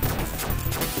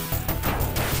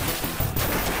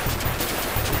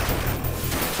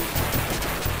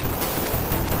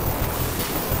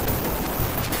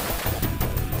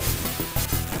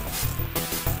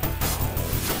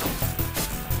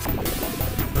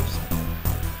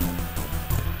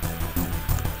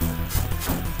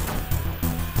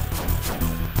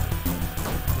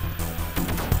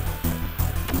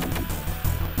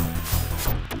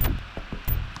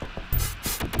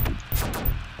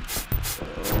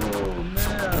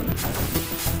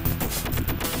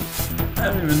 I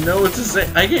don't even know what to say.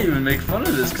 I can't even make fun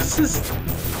of this because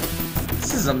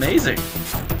this is amazing.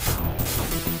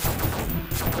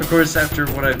 Of course, after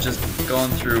what I've just gone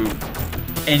through,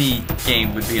 any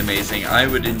game would be amazing. I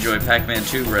would enjoy Pac-Man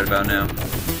 2 right about now.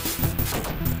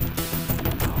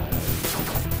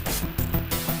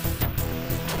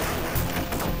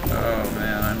 Oh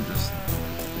man, I'm just...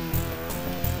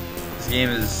 This game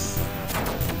is...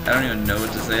 I don't even know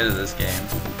what to say to this game.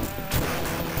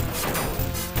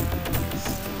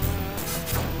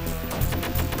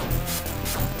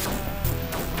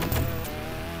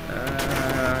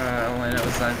 All I know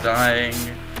is I'm dying.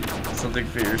 Something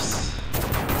fierce.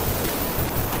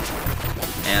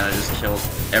 And I just killed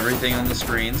everything on the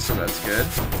screen, so that's good.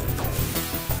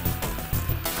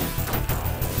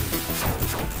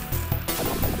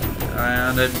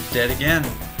 And I'm dead again.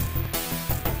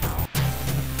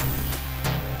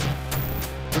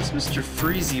 What's Mr.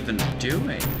 Freeze even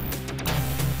doing?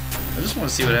 I just want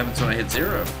to see what happens when I hit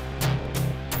 0.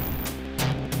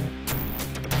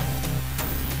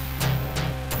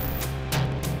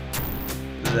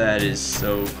 That is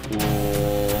so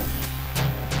cool.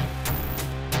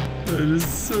 That is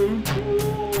so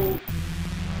cool.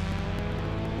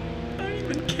 I don't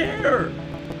even care.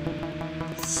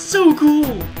 So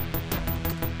cool.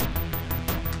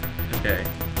 Okay.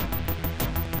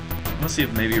 I want to see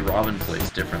if maybe Robin plays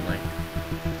differently.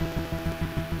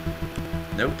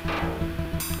 Nope.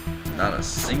 Not a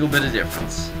single bit of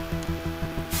difference.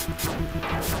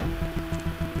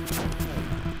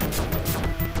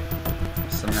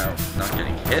 Somehow not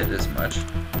getting hit as much.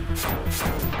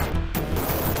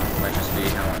 Might just be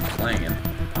how I'm playing him.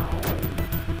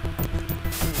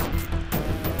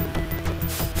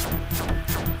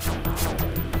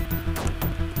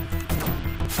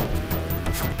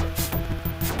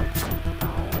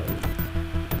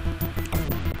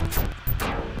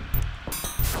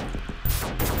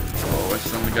 Oh, I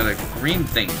suddenly got a green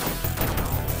thing.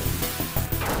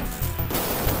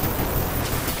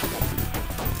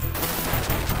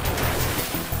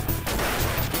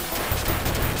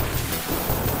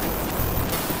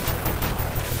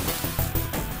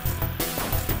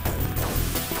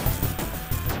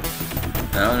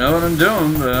 I don't know what I'm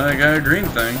doing, but I got a green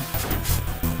thing.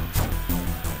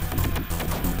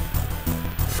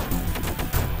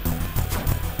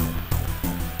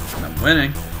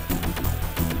 Winning.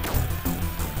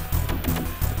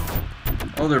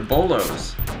 Oh, they're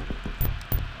bolos.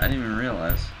 I didn't even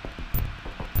realize.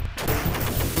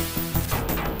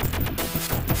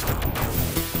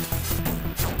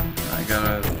 I got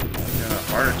a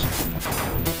heart.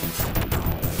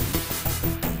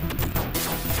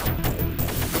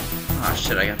 Ah,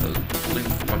 shit, I got those blue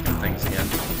fucking things again.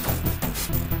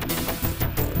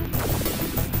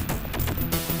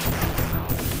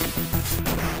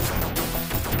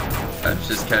 I'm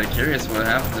just kind of curious what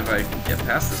happens if I get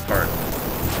past this part.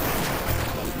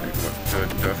 Like, what,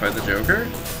 do I fight the Joker?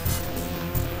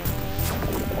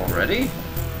 Already?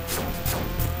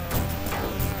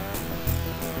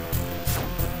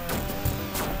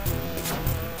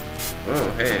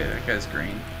 Whoa, hey, that guy's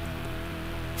green.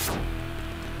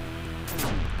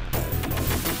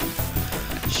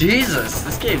 Jesus,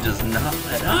 this game does not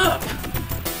let up.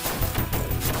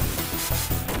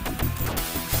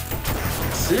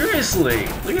 Seriously,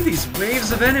 look at these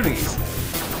waves of enemies.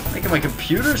 Making my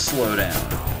computer slow down.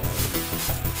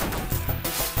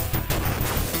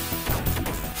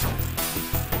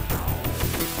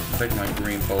 Take my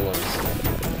green polos.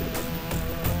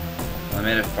 Well, I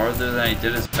made it farther than I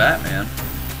did as Batman.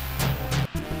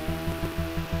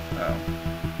 Oh.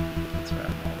 That's right,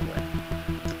 I'm all the way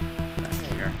back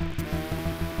here.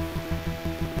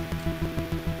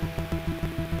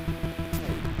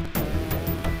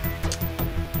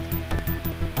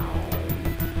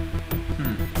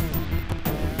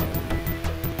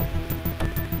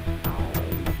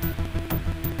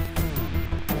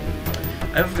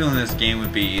 I have a feeling this game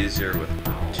would be easier with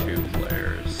 2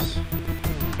 players.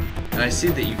 And I see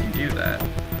that you can do that.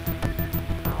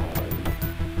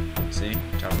 See?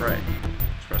 Top right.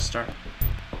 Just press start.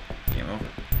 Game over.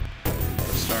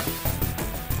 Press start.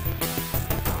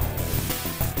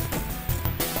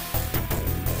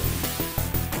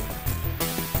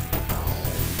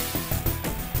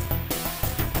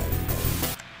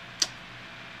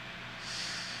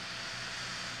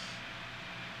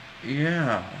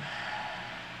 Yeah.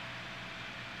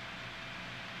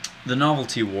 The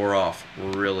novelty wore off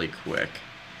really quick.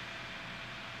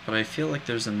 But I feel like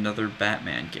there's another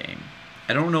Batman game.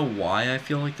 I don't know why I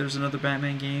feel like there's another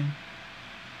Batman game.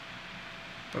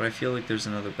 But I feel like there's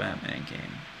another Batman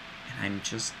game. And I'm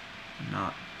just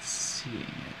not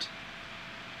seeing it.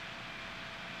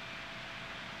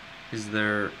 Is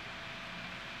there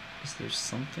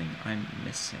something I'm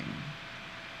missing?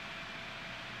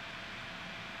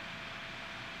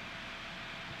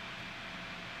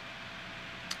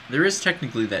 There is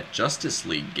technically that Justice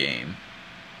League game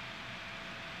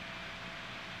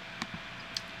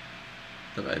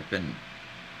that I've been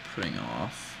putting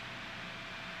off.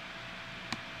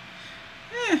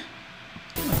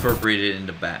 Incorporate it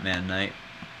into Batman Night.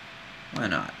 Why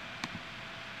not?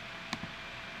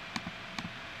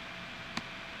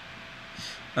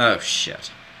 Oh,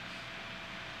 shit.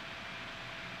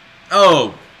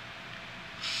 Oh!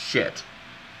 Shit.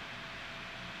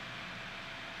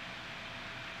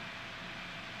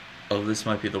 Oh, this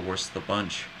might be the worst of the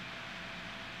bunch.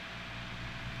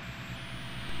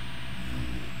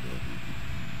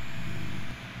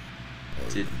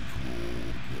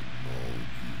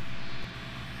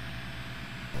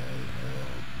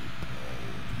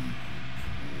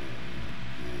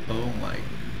 Oh my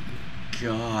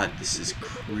god, this is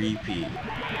creepy.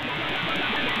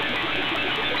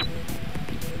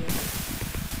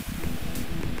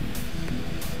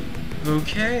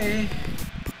 Okay.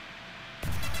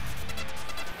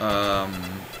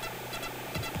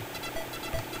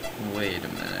 Wait a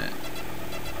minute.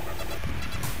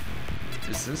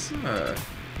 Is this a...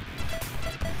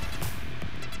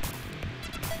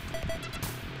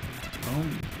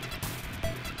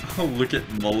 Oh, look at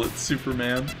Mullet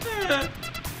Superman.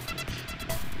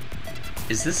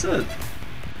 Is this a...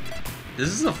 This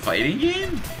is a fighting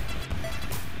game?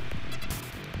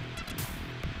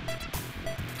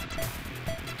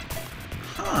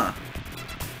 Huh.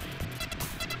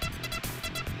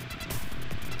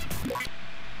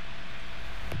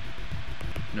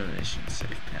 No nation safe,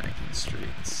 panic in the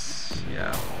streets.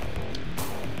 Yeah.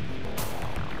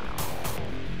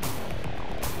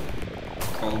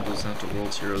 Call goes out to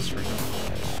world's heroes for him.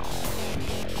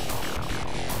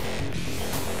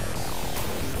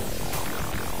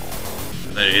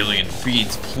 That alien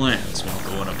feeds plants when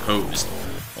go unopposed.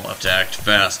 We'll have to act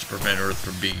fast to prevent Earth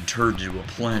from being turned into a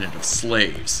planet of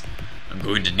slaves. I'm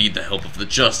going to need the help of the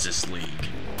Justice League.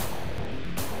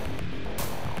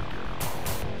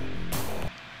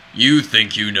 You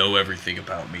think you know everything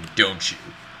about me, don't you?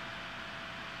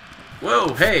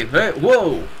 Whoa, hey,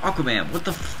 whoa! Aquaman, what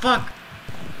the fuck?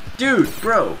 Dude,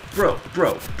 bro.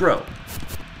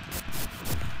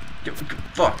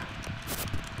 Fuck.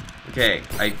 Okay,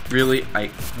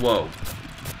 whoa.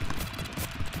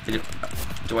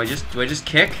 Do I just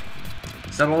kick?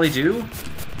 Is that all I do?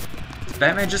 Does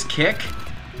Batman just kick?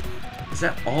 Is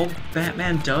that all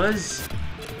Batman does?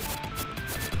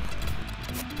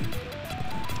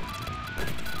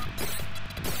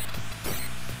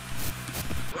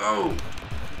 Whoa!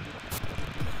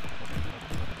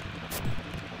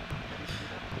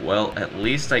 Well, at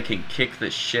least I can kick the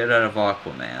shit out of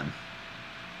Aquaman.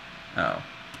 Oh.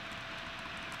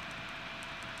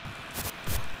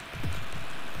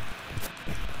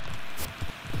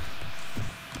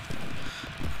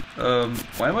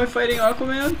 Why am I fighting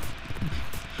Aquaman?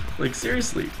 Like,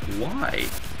 seriously, why?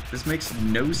 This makes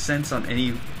no sense on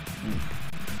any...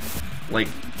 Like...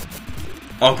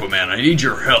 Aquaman, I need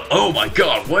your help. Oh my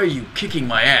god, why are you kicking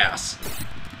my ass?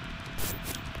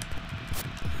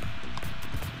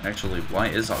 Actually, why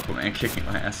is Aquaman kicking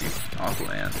my ass? He's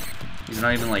Aquaman. He's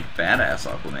not even like badass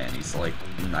Aquaman. He's like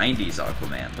 90s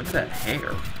Aquaman. Look at that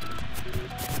hair.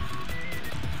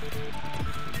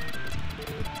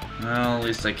 Well, at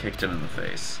least I kicked him in the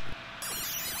face.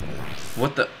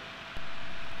 What the...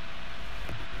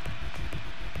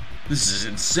 This is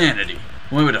insanity.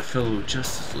 Why would a fellow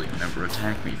Justice League member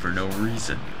attack me for no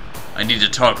reason? I need to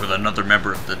talk with another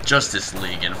member of the Justice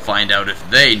League and find out if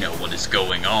they know what is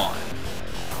going on.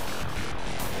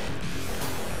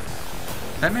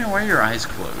 Batman, why are your eyes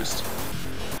closed?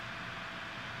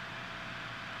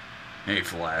 Hey,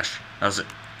 Flash. How's it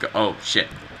go? Oh, shit.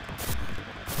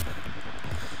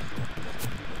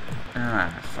 Ah,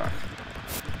 fuck.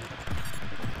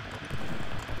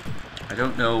 I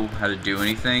don't know how to do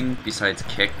anything besides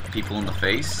kick people in the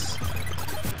face.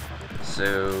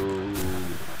 So,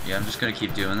 yeah, I'm just gonna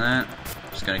keep doing that.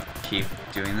 I'm just gonna keep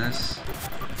doing this.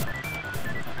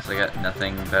 So I got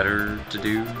nothing better to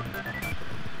do.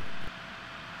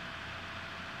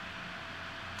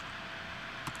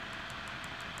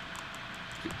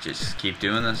 Just keep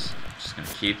doing this. Just gonna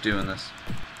keep doing this.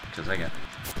 Because I got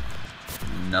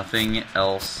nothing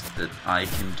else that I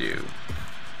can do.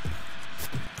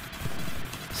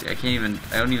 See, I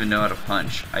don't even know how to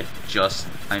punch.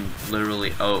 I'm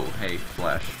literally, oh, hey,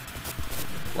 Flash.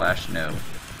 Flash, no.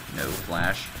 No,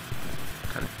 Flash.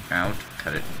 Cut it out,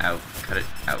 cut it out, cut it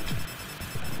out.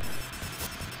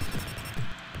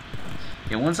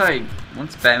 Yeah, once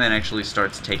Batman actually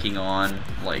starts taking on,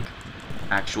 like,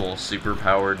 actual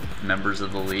superpowered members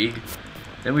of the League,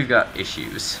 then we've got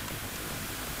issues.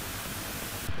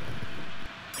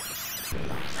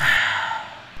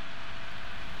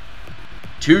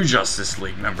 Two Justice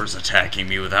League members attacking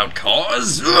me without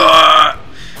cause? Ugh!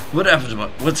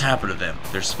 What's happened to them?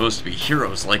 They're supposed to be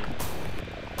heroes like...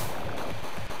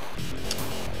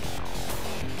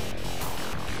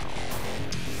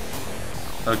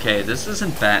 Okay, this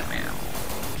isn't Batman.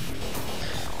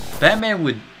 Batman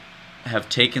would have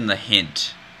taken the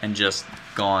hint and just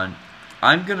gone,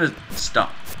 I'm gonna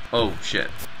stop. Oh, shit.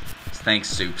 Thanks,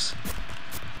 Soups.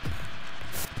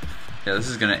 Yeah, this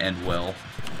is gonna end well.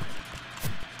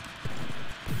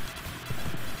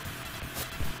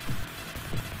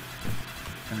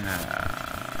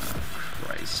 Ah,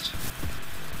 Christ.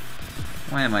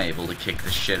 Why am I able to kick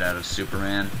the shit out of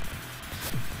Superman?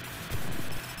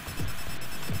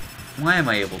 Why am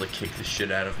I able to kick the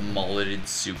shit out of mulleted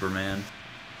Superman?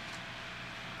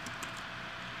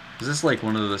 Is this like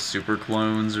one of the super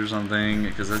clones or something?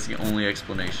 Because that's the only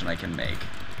explanation I can make.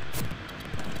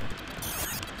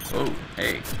 Oh,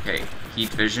 hey, hey. Heat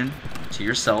vision to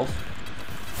yourself.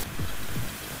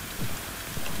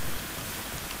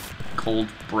 Cold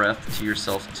breath to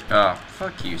yourself. Ah,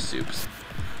 fuck you, Soups.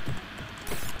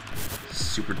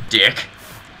 Super dick.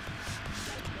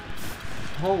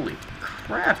 Holy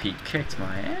crap, he kicked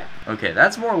my ass. Okay,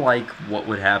 that's more like what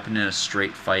would happen in a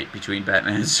straight fight between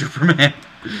Batman and Superman.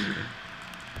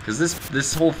 Because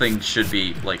this whole thing should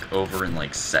be, like, over in,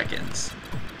 like, seconds.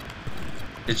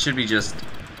 It should be just...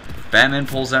 Batman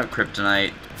pulls out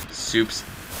kryptonite, Soups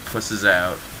pusses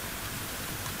out.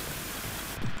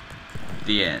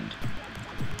 The end.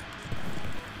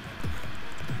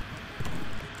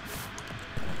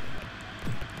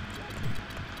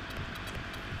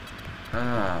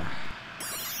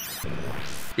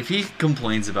 If he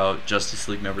complains about Justice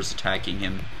League members attacking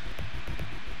him,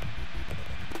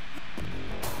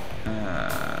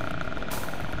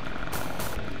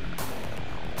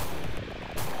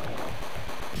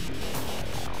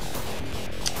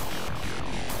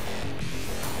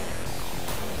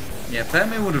 yeah, if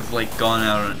Batman would have like gone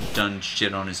out and done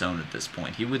shit on his own at this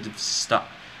point, he would have stopped.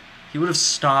 He would have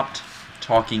stopped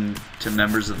talking to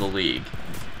members of the League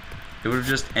It would have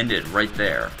just ended right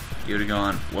there. You would have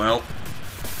gone, well,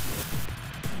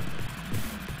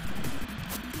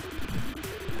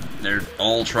 they're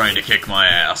all trying to kick my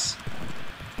ass.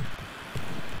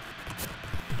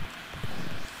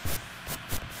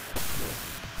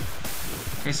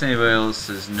 In case anybody else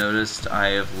has noticed, I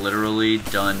have literally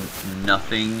done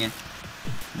nothing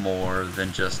more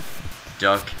than just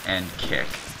duck and kick.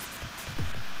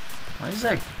 Why is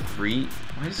that green?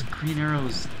 Why is green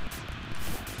arrows?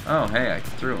 Oh, hey, I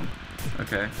threw them.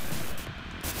 Okay.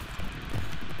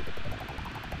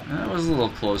 That was a little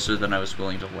closer than I was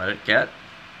willing to let it get.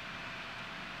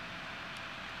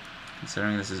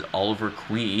 Considering this is Oliver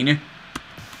Queen,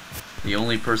 the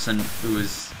only person who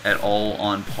is at all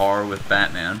on par with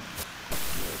Batman.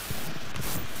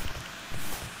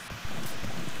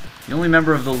 The only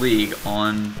member of the League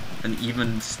on an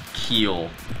even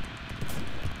keel.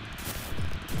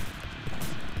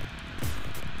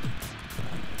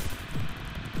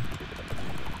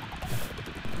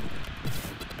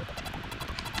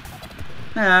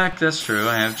 Yeah, that's true.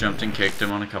 I have jumped and kicked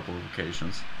him on a couple of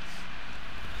occasions.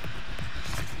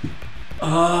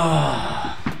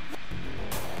 Oh,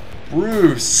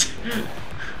 Bruce.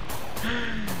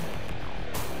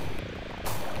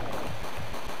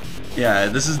 Yeah,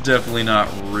 this is definitely not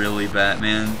really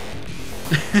Batman.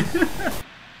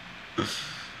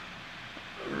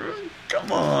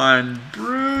 Come on,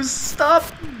 Bruce, stop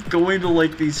going to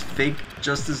like these fake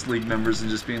Justice League members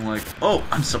and just being like, oh,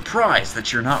 I'm surprised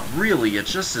that you're not really a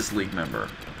Justice League member.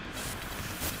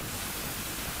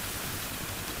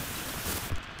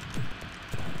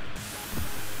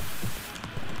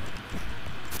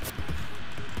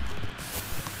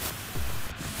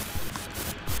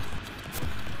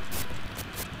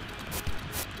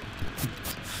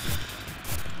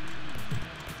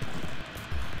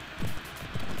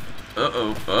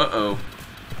 Uh-oh, uh-oh.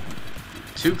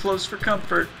 Too close for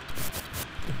comfort.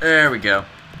 There we go.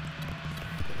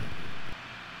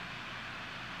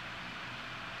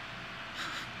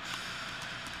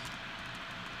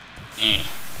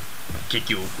 Kick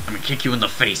you. I'm gonna kick you in the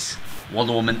face.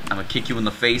 Wonder Woman, I'm gonna kick you in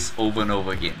the face over and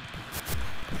over again.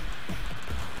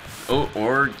 Oh,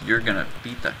 or you're gonna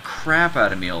beat the crap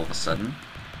out of me all of a sudden.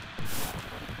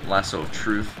 Lasso of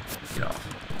truth. Get off.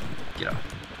 Get off.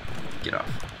 Get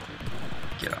off.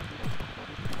 Get off.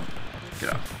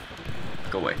 Get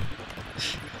off. Go away.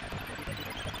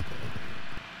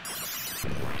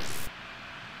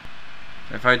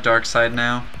 Can I fight Darkseid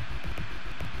now?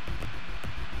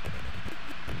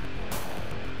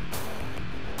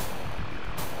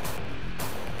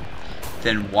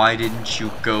 Then why didn't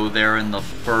you go there in the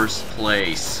first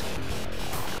place?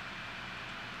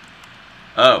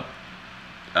 Oh.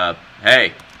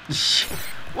 Hey.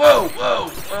 Whoa, whoa,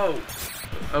 whoa.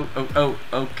 Oh,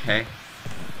 okay.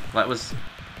 That was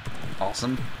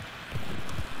awesome.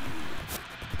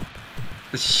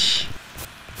 Who's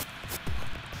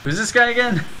this guy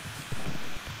again?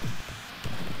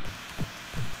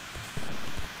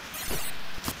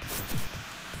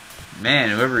 Man,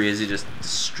 whoever he is, he just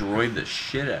destroyed the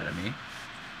shit out of me.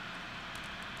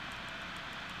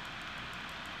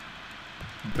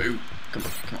 Boot. Come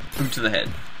on, come on. Boot to the head.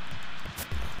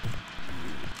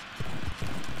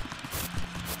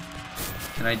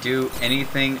 Can I do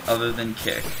anything other than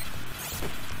kick?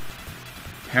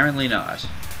 Apparently not.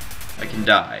 I can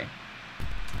die.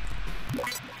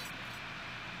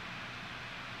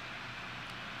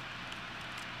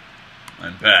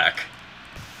 I'm back.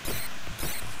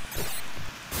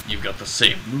 You've got the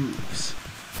same moves.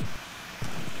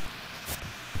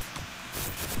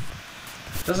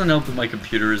 Doesn't help that my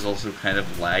computer is also kind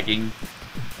of lagging.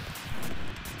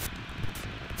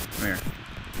 Come here.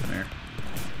 Come here.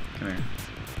 Come here.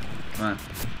 Come on.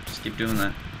 Just keep doing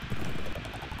that.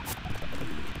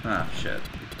 Ah, shit.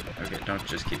 Okay, don't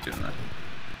just keep doing that.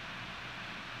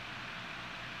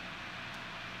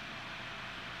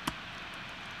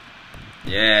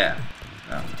 Yeah.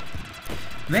 Oh.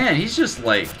 Man, he's just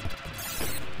like...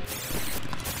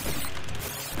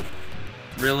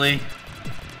 Really?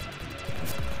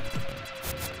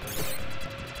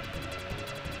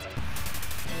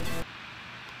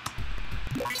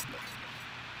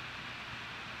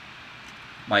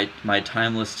 My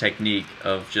timeless technique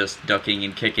of just ducking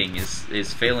and kicking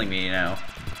is failing me now.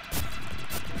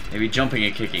 Maybe jumping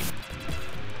and kicking.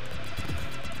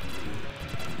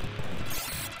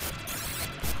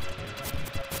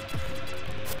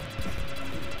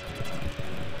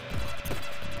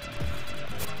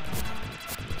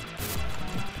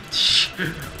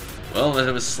 Well,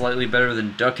 that was slightly better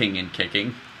than ducking and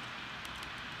kicking.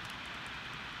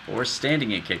 Or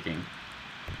standing and kicking.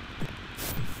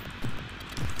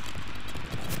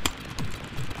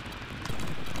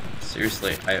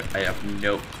 Seriously, I have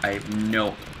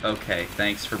no... Okay,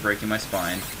 thanks for breaking my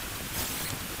spine.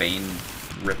 Bane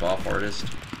rip-off artist.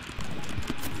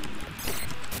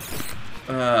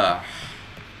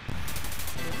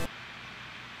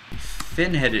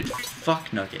 Fin-headed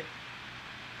fuck nugget.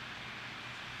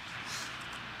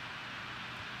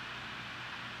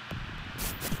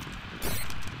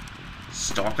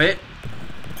 Stop it.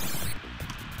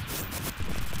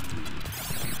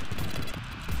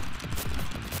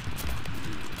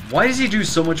 Why does he do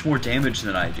so much more damage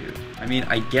than I do? I mean,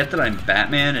 I get that I'm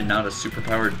Batman and not a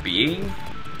superpowered being,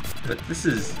 but this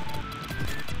is...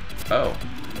 Oh.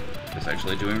 It's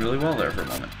actually doing really well there for a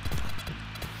moment.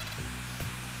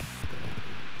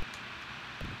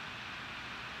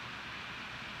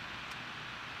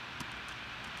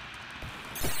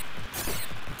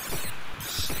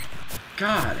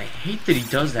 God, I hate that he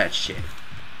does that shit.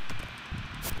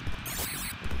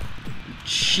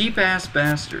 Cheap-ass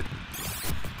bastard.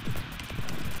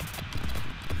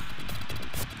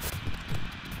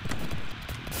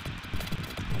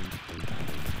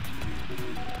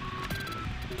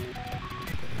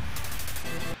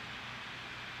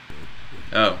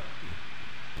 Oh.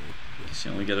 Guess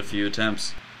you only get a few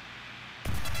attempts.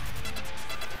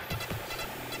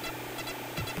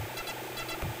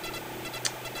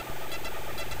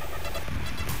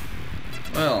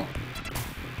 Well.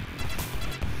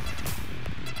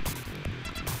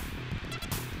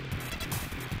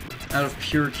 Out of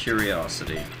pure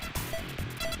curiosity.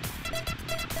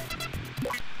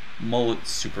 Mullet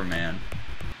Superman.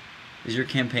 Is your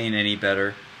campaign any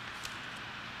better?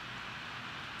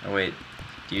 Oh wait,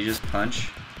 do you just punch?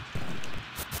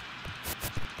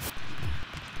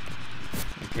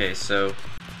 Okay, so...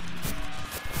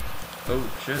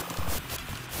 Oh, shit.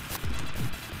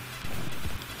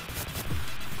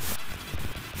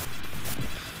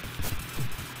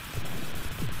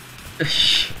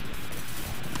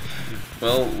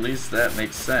 Well, at least that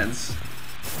makes sense.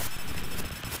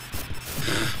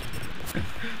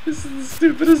 This is the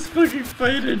stupidest fucking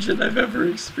fight engine I've ever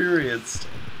experienced.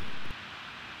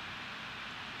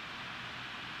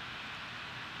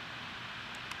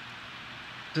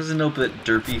 Doesn't know that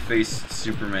derpy-faced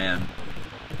Superman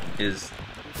is...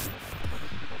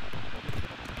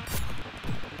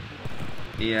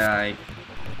 Yeah,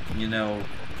 you know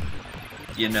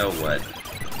what.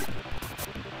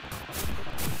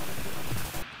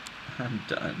 I'm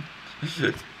done.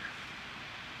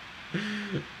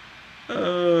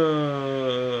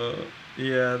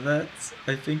 Yeah,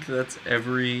 I think that's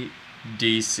every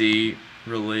DC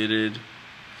related.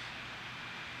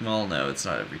 Well, no, it's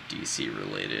not every DC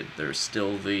related. There's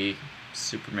still the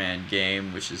Superman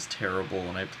game, which is terrible,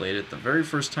 and I played it the very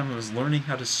first time I was learning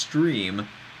how to stream.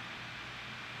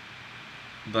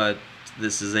 But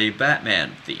this is a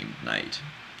Batman-themed night.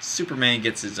 Superman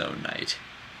gets his own night.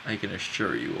 I can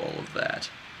assure you all of that.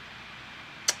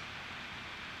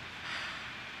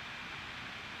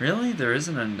 Really? There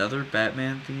isn't another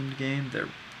Batman-themed game?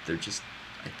 They're just...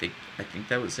 I think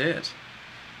that was it.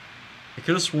 I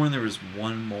could have sworn there was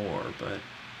one more, but...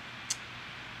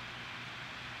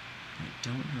 I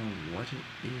don't know what it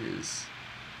is.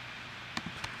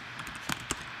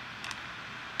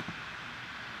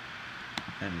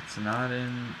 And it's not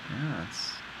in... Yeah,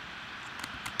 it's...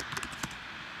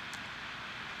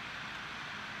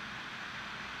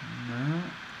 No.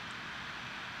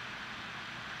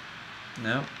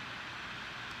 Nope.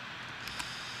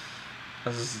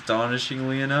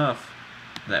 Astonishingly enough,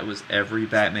 that was every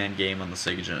Batman game on the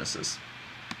Sega Genesis.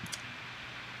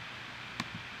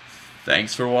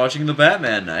 Thanks for watching the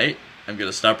Batman Night. I'm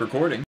gonna stop recording.